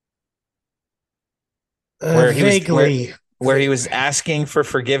 Vaguely. Where he was asking for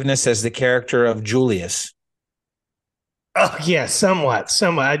forgiveness as the character of Julius. Oh, yeah, somewhat.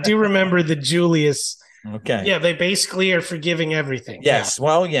 I do remember the Julius. Okay. Yeah, they basically are forgiving everything. Yes. Yeah.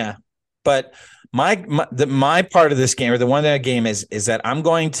 Well, yeah. But my part of this game, or the one that game is that I'm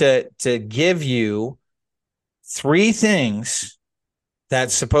going to give you 3 things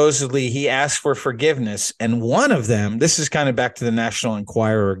that supposedly he asked for forgiveness. And one of them, this is kind of back to the National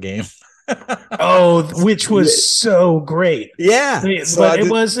Enquirer game. Which was so great. Yeah. But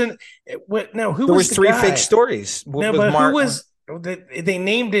it wasn't. Who there was the 3 guy? Fake stories. No, but who was? They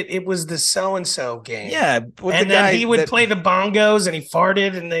named it. It was the so and so game. Yeah, and then he would play the bongos, and he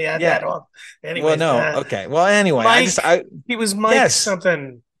farted, and they had that all. Anyway, well, no, okay. Well, anyway, Mike, he was Mike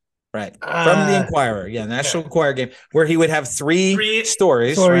something. Right. From the Enquirer. Yeah, National Enquirer game, where he would have 3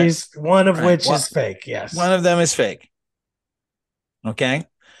 stories. Right? One of which is fake. Yes. One of them is fake. Okay.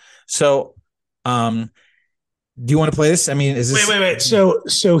 So, do you want to play this? I mean, is this wait.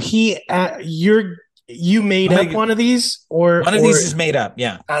 So he you made up one of these, or one of these is made up?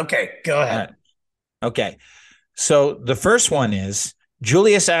 Yeah. Okay, go ahead. Right. Okay. So the first one is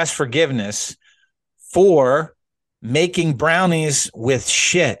Julius asked forgiveness for making brownies with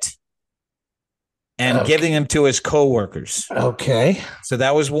shit and giving them to his coworkers. Okay. So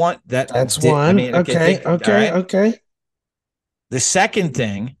that was one. That's one. I mean, okay. The second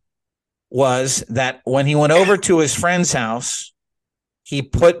thing was that when he went over to his friend's house, he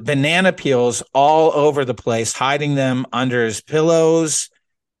put banana peels all over the place, hiding them under his pillows,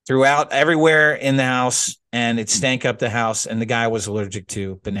 throughout everywhere in the house, and it stank up the house, and the guy was allergic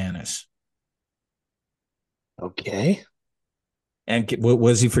to bananas. Okay. And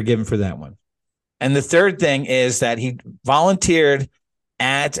was he forgiven for that one? And the third thing is that he volunteered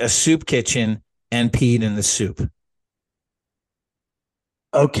at a soup kitchen and peed in the soup.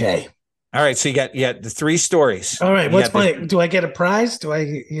 Okay. All right, so you got the 3 stories. All right, do I get a prize?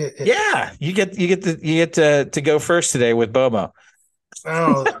 Yeah, you get to go first today with Bobo.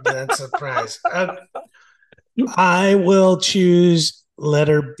 Oh, that's a prize. I will choose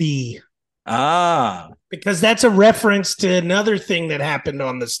letter B. Because that's a reference to another thing that happened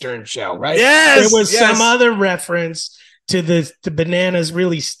on the Stern Show, right? Yes. There was some other reference to the bananas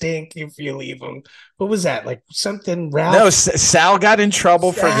really stink if you leave them. What was that? Like something Ralph? No, Sal got in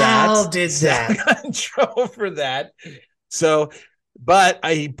trouble for that. Sal did that. Got in trouble for that. So, but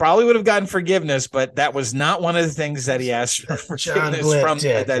he probably would have gotten forgiveness, but that was not one of the things that he asked for forgiveness from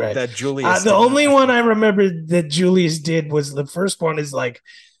that Julius. The only one I remember that Julius did was the first one is like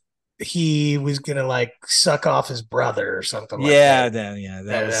he was gonna like suck off his brother or something like that.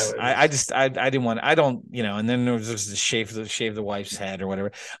 That was I didn't want, I don't, and then there was just shave the wife's head or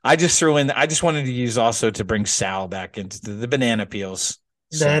whatever. I just threw in, I just wanted to use also to bring Sal back into the banana peels.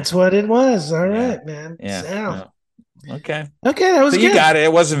 So, that's what it was. All right, man. Yeah. Sal. No. Okay, that was good. You got it.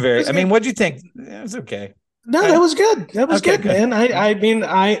 It wasn't very, I mean, what'd you think? It was okay. No, that was good. That was good, man. I mean,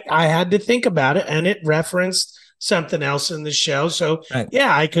 I had to think about it, and it referenced something else in the show. So Right.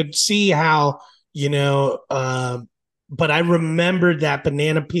 yeah, I could see how, but I remembered that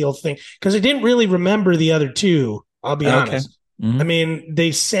banana peel thing because I didn't really remember the other two. I'll be Okay. honest. I Mhm. mean,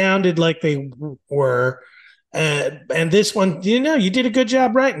 they sounded like they were, and this one, you did a good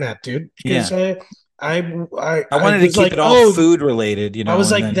job writing that, dude. Because Yeah. I I wanted to was keep like, it all oh, food related, I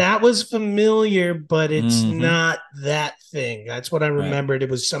was and like, then that was familiar, but it's hmm not that thing. That's what I right, remembered. It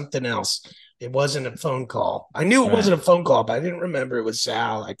was something else. It wasn't a phone call. I knew it right. wasn't a phone call, but I didn't remember it was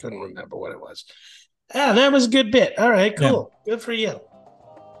Sal. I couldn't remember what it was. Yeah, that was a good bit. All right, Yeah. cool. Good for you.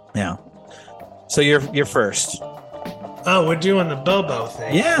 Yeah. So you're first. Oh, we're doing the Bobo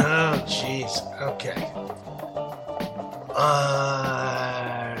thing. Yeah. Oh, jeez. Okay.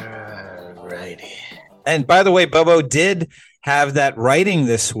 Righty. And by the way, Bobo did have that writing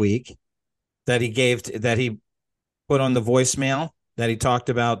this week that he put on the voicemail that he talked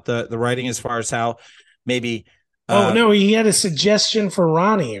about the writing as far as how maybe Oh no, he had a suggestion for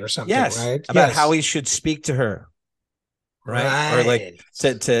Ronnie or something, yes, right? about how Yes. he should speak to her, right? Or like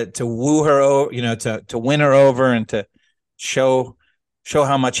Right. to woo her over, to win her over and to show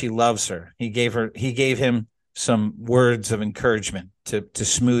how much he loves her. He gave him some words of encouragement to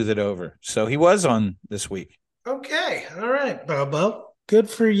smooth it over. So he was on this week. Okay. All right, Bobo. Good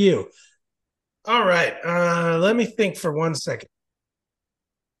for you. All right. Let me think for 1 second.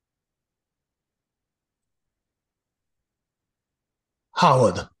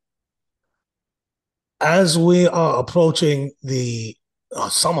 Howard, as we are approaching the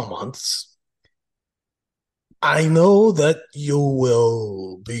summer months, I know that you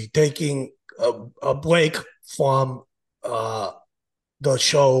will be taking a break from uh, the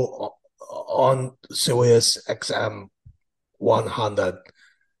show on Sirius XM 100,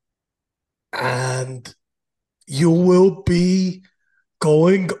 and you will be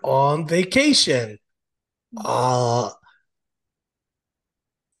going on vacation. Uh,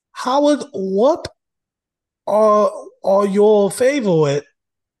 Howard, what are are your favorite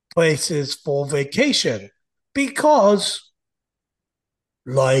places for vacation? Because,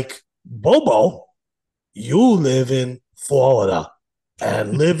 like Bobo, you live in Florida,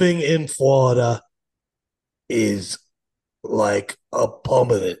 and living in Florida is like a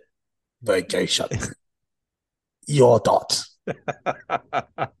permanent vacation. Your thoughts?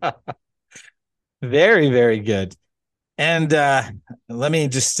 Very, very good. And let me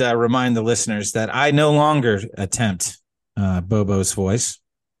just remind the listeners that I no longer attempt Bobo's voice.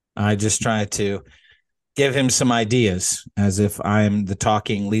 I just try to give him some ideas as if I'm the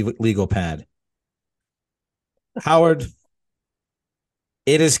talking legal pad. Howard,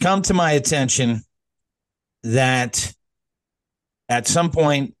 it has come to my attention that at some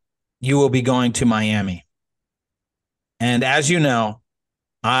point you will be going to Miami. And as you know,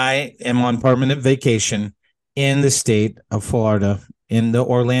 I am on permanent vacation in the state of Florida, in the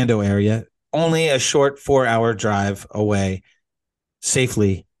Orlando area, only a short 4-hour drive away, safe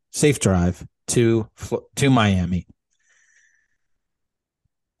drive to Miami.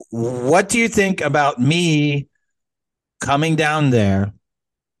 What do you think about me coming down there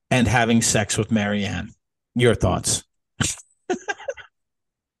and having sex with Marianne? Your thoughts?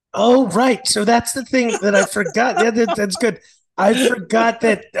 Oh, right. So that's the thing that I forgot. Yeah, that's good. I forgot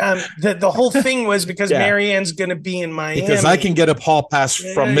that that the whole thing was because Yeah, Marianne's going to be in because I Miami. can get a hall pass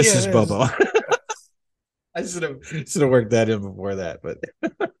Yeah, from yeah. Mrs. Bobo. I should have worked that in before that, but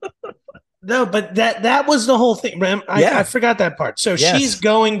No, but that was the whole thing. I yeah, forgot that part. So she's yes.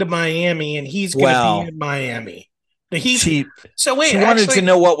 going to Miami, and he's going to be Well, in Miami. But he's she so she wait. wanted to Actually,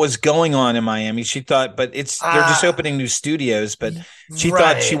 know what was going on in Miami. She thought, but they're just uh opening new studios. But she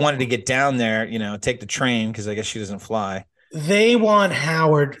thought she right. wanted to get down there, take the train because I guess she doesn't fly. They want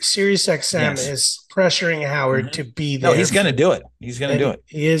Howard. Sirius XM Yes. is pressuring Howard to Mhm. be No, there he's going to for, do it. He's going to and do it.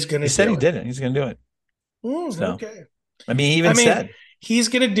 he is going He to said he do it. did it. He's going to do it. So, Okay. I mean, he I even mean, said, he's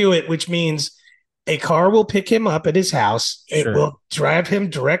going to do it, which means a car will pick him up at his house. It sure. will drive him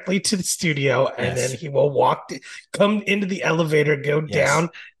directly to the studio, and then Yes. he will come into the elevator, go Yes. down,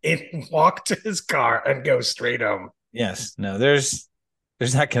 and walk to his car and go straight home. Yes. No, there's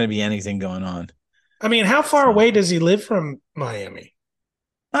not going to be anything going on. I mean, how far So, away does he live from Miami?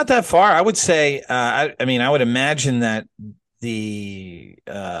 not that far. I would say, I mean, I would imagine that the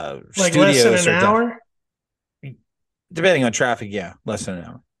Like less than studios an are hour? depending on traffic. Yeah, less than an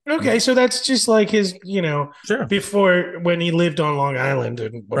hour. Okay, so that's just like his, Sure. before when he lived on Long Island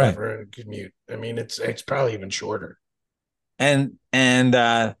and Right. whatever and commute. I mean, it's probably even shorter. And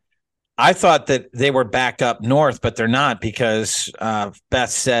I thought that they were back up north, but they're not because Beth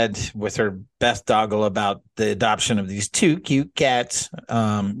said with her Beth Doggle about the adoption of these two cute cats.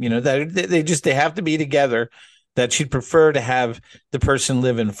 That they have to be together that she'd prefer to have the person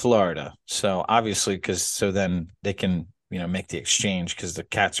live in Florida. So obviously, so then they can, make the exchange because the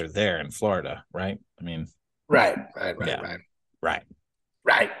cats are there in Florida, right? I mean, right. Right.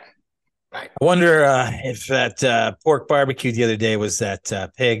 Right. I wonder if that pork barbecue the other day was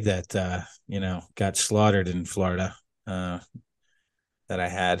that pig that got slaughtered in Florida that I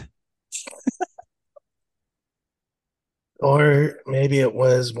had. Or maybe it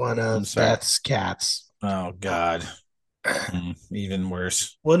was one I'm of sorry. Beth's cats. Oh God, even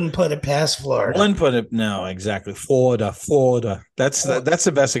worse. Wouldn't put it past Florida. One put it no, exactly. Florida. That's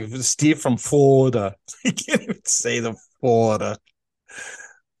the best thing. Steve from Florida. You can't even say the Florida.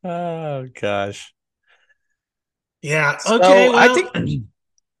 Oh gosh. Yeah. Okay. So I Well, think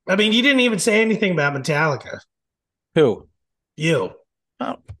I mean, you didn't even say anything about Metallica. who? You.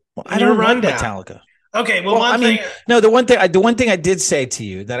 Oh, well, I Your don't like rundown. Metallica. Okay. Well, Well, one I mean, thing. no, the one thing I did say to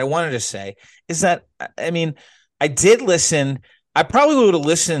you that I wanted to say is that I mean, I did listen. I probably would have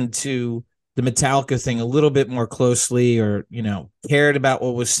listened to the Metallica thing a little bit more closely, or cared about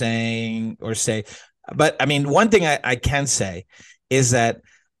what was saying or say. But I mean, one thing I can say is that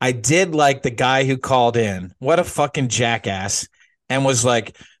I did like the guy who called in. What a fucking jackass! And was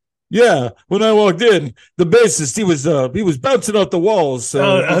like, yeah, when I walked in, the bassist he was bouncing off the walls.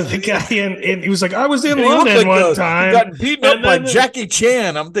 So The guy in he was like, I was in and he looked London like one he time, got beaten up and by then Jackie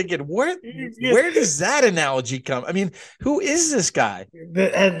Chan. I'm thinking, where does that analogy come? I mean, who is this guy?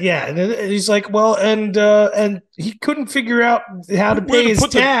 and he's like, well, and he couldn't figure out how to Where pay to his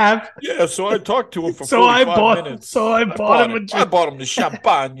put the tab. Yeah, so I talked to him for So I 45 bought, minutes. so I I bought bought him it. a I drink. bought him the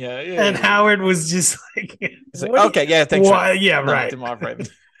champagne. And Yeah. Howard was just like, He's like, okay, yeah, thanks. why? Yeah, Knocked right. him off right.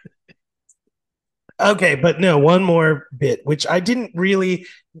 Okay, but no, one more bit, which I didn't really,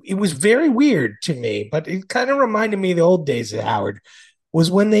 it was very weird to me, but it kind of reminded me of the old days of Howard, was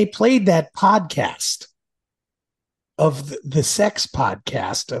when they played that podcast of the sex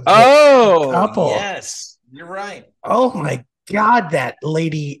podcast of the Oh, couple. yes, you're right. Oh my God, that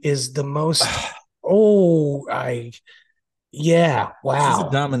lady is the most, oh, yeah, She's a wow.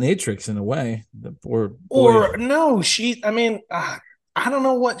 dominatrix in a way. The poor boy. Or no, I mean, I don't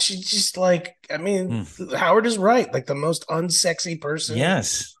know what she's just like. I mean, Howard is right. Like the most unsexy person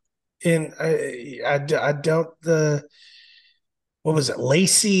Yes. in, I don't, what was it?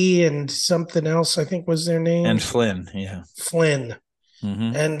 Lacey and something else, I think was their And names. Flynn, yeah. Flynn.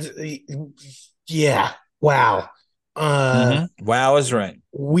 Mm-hmm. And yeah, wow. Wow is right.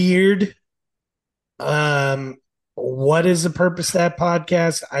 Weird. Um, what is the purpose of that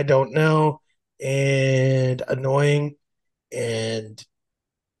podcast? I don't know. And annoying. And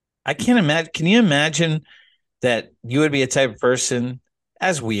I can't imagine. Can you imagine that you would be a type of person,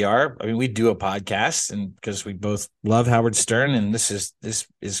 as we are? I mean, we do a podcast, and because we both love Howard Stern, and this is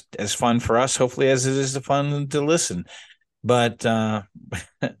as fun for us, hopefully, as it is fun to listen. But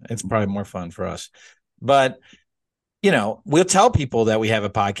it's probably more fun for us. But we'll tell people that we have a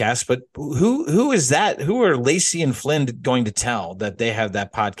podcast, but who is that? Who are Lacey and Flynn going to tell that they have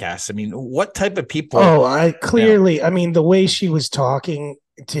that podcast? I mean, what type of people? Oh, I clearly, I mean, the way she was talking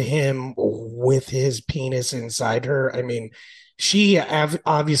to him with his penis inside her, I mean, she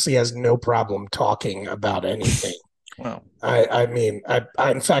obviously has no problem talking about anything. Well, I mean,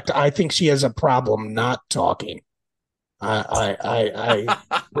 in fact, I think she has a problem not talking. I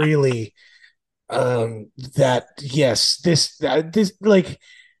really, that yes, this like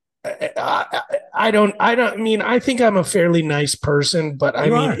I don't I mean I think I'm a fairly nice person, but I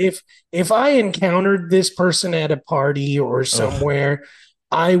mean if I encountered this person at a party or somewhere,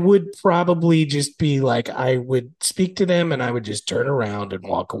 I would probably just be like, I would speak to them and I would just turn around and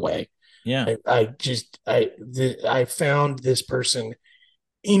walk away. Yeah. I found this person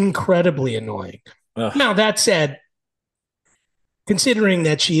incredibly annoying. Ugh. Now that said, considering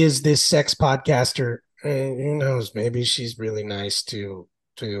that she is this sex podcaster, who knows? Maybe she's really nice to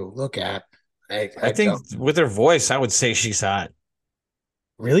look at. I think with her voice, I would say she's hot.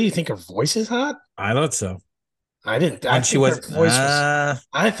 Really, you think her voice is hot? I thought so. I didn't. When she was, her voice was.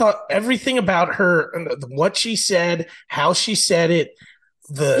 I thought everything about her, what she said, how she said it,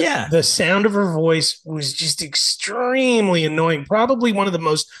 the sound of her voice was just extremely annoying. Probably one of the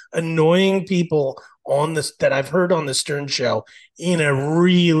most annoying people on this that I've heard on the Stern Show in a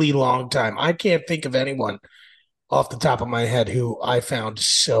really long time. I can't think of anyone off the top of my head who I found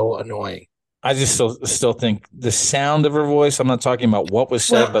so annoying. I just still think the sound of her voice. I'm not talking about what was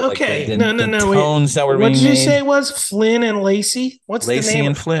said, but okay. like the tones that were being made. What did you say it was? Flynn and Lacey? What's Lacey the name?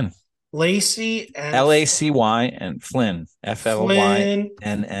 And Flynn. Lacey and Lacy and Flynn.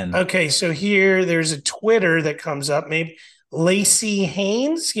 FLYNN. Okay, so here there's a Twitter that comes up. Maybe Lacey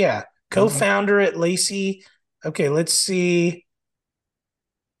Haynes, yeah, co-founder at Lacey Okay, let's see.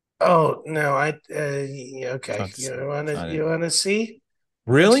 Oh no, okay. You wanna see?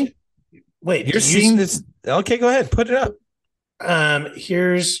 What's Really? wait? You're Do you? seeing this? Okay, go ahead. Put it up.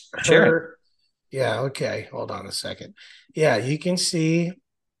 Here's Share it. her. Yeah. Okay. Hold on a second. Yeah, you can see.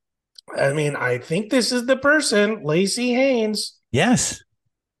 I mean, I think this is the person, Lacey Haynes. Yes.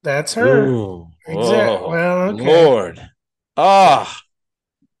 That's her. Ooh. Exact. Oh, Well, okay. Lord. Oh,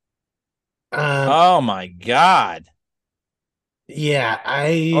 Um, oh my God. yeah,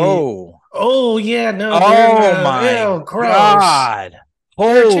 I. Oh, Oh, yeah, no, they're oh my ew, gross. God.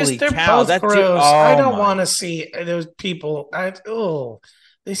 Holy They're cow. both That dude. gross. I Oh don't my. want to see those people.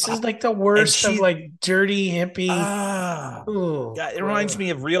 This Oh, is like the and worst of she, like dirty hippie. ah, Oh, God, it reminds gross. me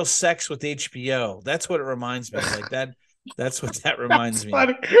of Real Sex with HBO. That's what it reminds me of. Like that. That's what that That's reminds me of.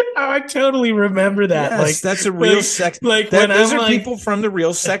 funny. I totally remember that. Yes, that's a real Like, sex. when That those I'm are like, people from the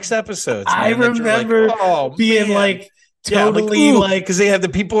real sex episodes, I man. That you're like, remember oh being man, like yeah. I'm like, totally ooh, like because they have the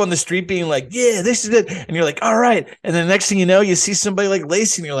people on the street being like, yeah, this is it, and you're like, all right. And then the next thing you know, you see somebody like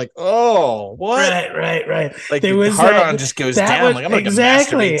Lacey, and you're like, oh, what? right. Like There the was heart on that just goes that down. was Like I'm gonna go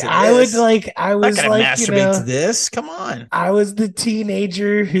masturbate exactly. to this. I I'm not was gonna like, masturbate to this. Come on. I was the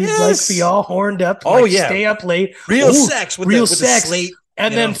teenager who'd like be Yes. all horned up and Oh like yeah. stay up late. Real Oh, sex with real the sex. slate.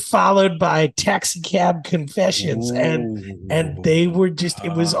 And You then know. followed by taxi cab confessions. And Ooh. they were just,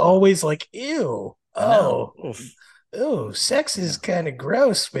 it was always like, ew, I know. oh, Oof. sex I is know. kind of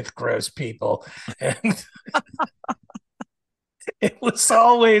gross with gross people. And it was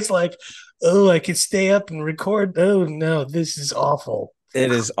always like, oh, I could stay up and record. Oh no, this is awful.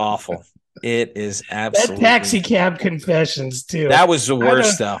 It is awful. It is That absolutely taxi cab confessions too. that was the I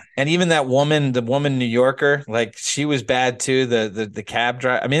worst don't. though. And even that woman, the woman New Yorker, like she was bad too. The cab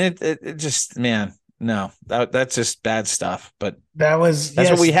driver. I mean, it just man, no, that's just bad stuff. But That was that's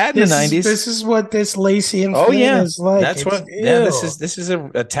what we yes. had in the '90s. This is what this Lacey and Oh Flynn yeah, is like. that's It's what. Yeah, ew. this is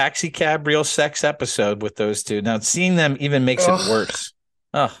a taxi cab real sex episode with those two. Now seeing them even makes it Ugh. worse.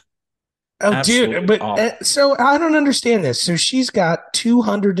 Oh, Oh, dude, absolutely but awful. so I don't understand this. So she's got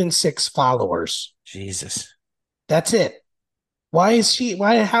 206 followers. Jesus. That's it. Why is she?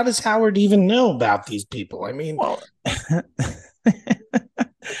 Why? How does Howard even know about these people? Well,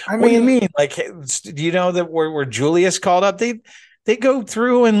 I what do you mean, mean? Like, do you know that where Julius called up? They go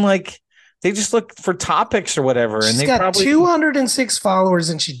through and like they just look for topics or whatever, and she's they got probably 206 followers,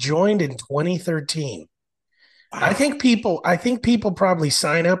 and she joined in 2013. wow, I think people probably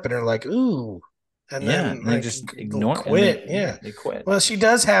sign up and are like, ooh, and yeah, then and they like just ignore and quit. Yeah. they quit. Well, she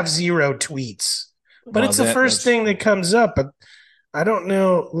does have zero tweets, but Well, it's the first that's thing that comes up. But I don't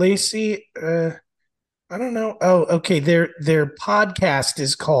know, Lacey. I don't know. Oh, okay. Their podcast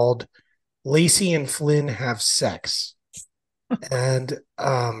is called Lacey and Flynn Have Sex, and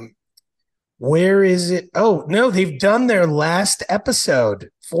where is it? Oh no, they've done their last episode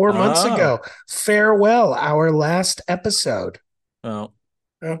 4 months oh ago. Farewell, our last episode. well.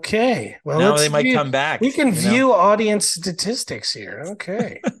 Okay. Well, Now let's they might view. come back. We can You know, view audience statistics here.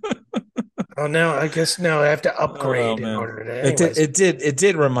 Okay. Oh no, I guess no. I have to oh upgrade in man, order to. Anyways, it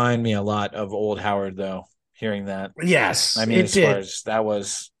did remind me a lot of old Howard though. Hearing that, I yes, mean, it as far did. as that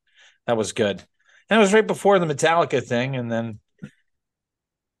was good, and it was right before the Metallica thing, and then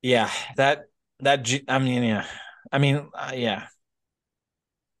yeah, I mean, yeah, I mean, yeah.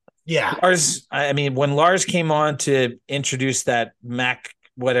 Yeah, Lars, I mean, when Lars came on to introduce that Mac,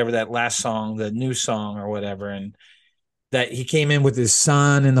 whatever that last song, the new song or whatever, and that he came in with his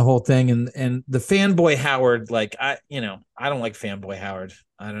son and the whole thing, and the fanboy Howard, like I don't like fanboy Howard.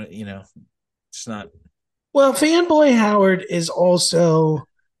 I don't, it's not. well, fanboy Howard is also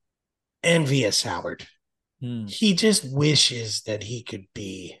envious Howard. Hmm. He just wishes that he could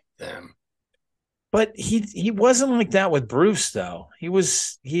be them. But he wasn't like that with Bruce though. He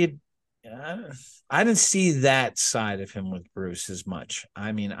had. I didn't see that side of him with Bruce as much.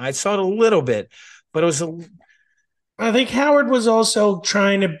 I mean, I saw it a little bit, but it was a I think Howard was also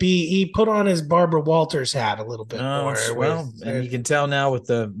trying to be. He put on his Barbara Walters hat a little bit oh more with. well, and you can tell now with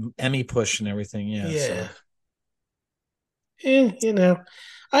the Emmy push and everything. Yeah, Yeah, so you know,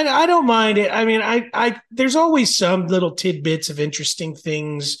 I don't mind it. I mean, there's always some little tidbits of interesting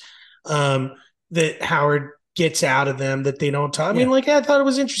things that Howard gets out of them that they don't talk. I mean, yeah, like I thought it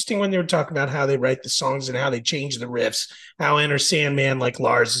was interesting when they were talking about how they write the songs and how they change the riffs. How Enter Sandman, like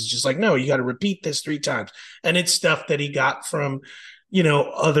Lars, is just like, no, you got to repeat this 3 times, and it's stuff that he got from,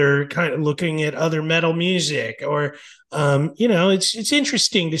 other kind of looking at other metal music or, it's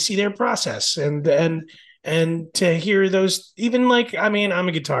interesting to see their process and to hear those even like I mean I'm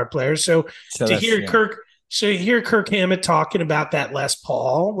a guitar player so so to that's hear yeah. Kirk Hammett talking about that Les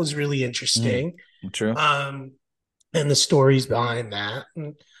Paul was really Mm. interesting True. And the stories behind that.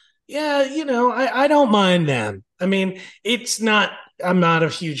 And yeah, I don't mind them. I mean, I'm not a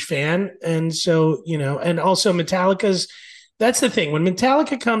huge fan. And so, and also that's the thing. When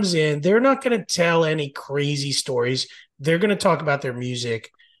Metallica comes in, they're not going to tell any crazy stories. They're going to talk about their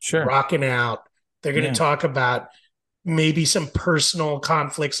music, Sure. rocking out. They're going to talk about maybe some personal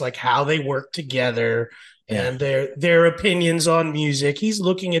conflicts, like how they work together and their opinions on music. He's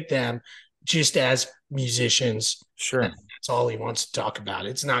looking at them just as musicians. Sure. That's all he wants to talk about.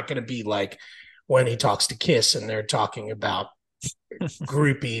 It's not going to be like when he talks to Kiss and they're talking about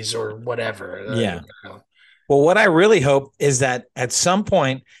groupies or whatever. Yeah. Well, what I really hope is that at some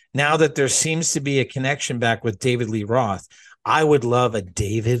point, now that there seems to be a connection back with David Lee Roth, I would love a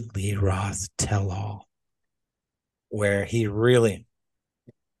David Lee Roth tell-all where he really...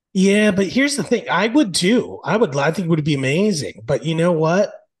 Yeah, but here's the thing. I would too. I think it would be amazing. But you know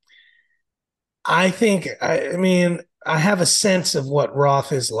what? I have a sense of what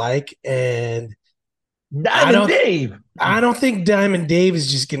Roth is like, and Dave. I don't think Diamond Dave is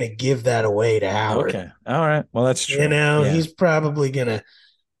just going to give that away to Howard. Okay. All right. Well, that's true. He's probably going to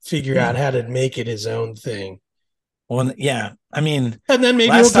figure out how to make it his own thing. Well, yeah. I mean, and then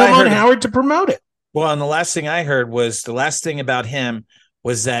maybe he'll come on Howard to promote it. Well, and the last thing I heard was about him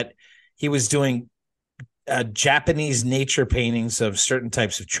was that he was doing Japanese nature paintings of certain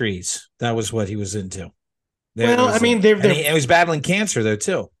types of trees. That was what he was into. He was battling cancer though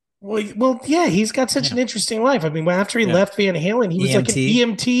too. Well, yeah, he's got such an interesting life. I mean, after he left Van Halen, he was like an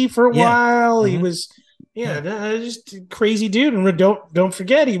EMT for a while. Mm-hmm. He was, just a crazy dude. And don't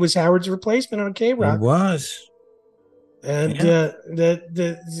forget, he was Howard's replacement on K-Rock. He was. And so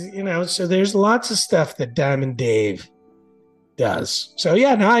there's lots of stuff that Diamond Dave does. So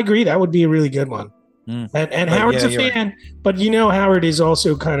yeah, no, I agree. That would be a really good one. And Howard's a fan, right. But Howard is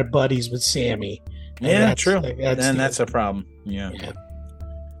also kind of buddies with Sammy. Yeah, true. That's a problem. Yeah.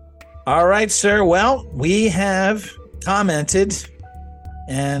 All right, sir. Well, we have commented,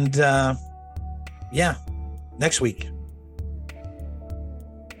 and next week.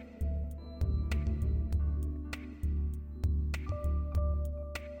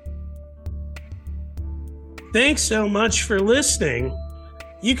 Thanks so much for listening.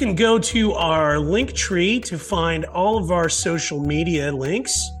 You can go to our link tree to find all of our social media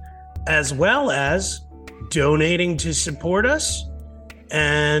links, as well as donating to support us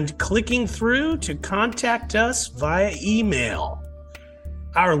and clicking through to contact us via email.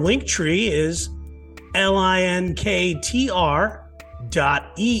 Our link tree is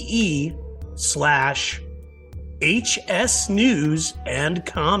linktr.ee/HS news and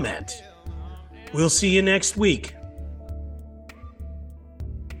comment. We'll see you next week.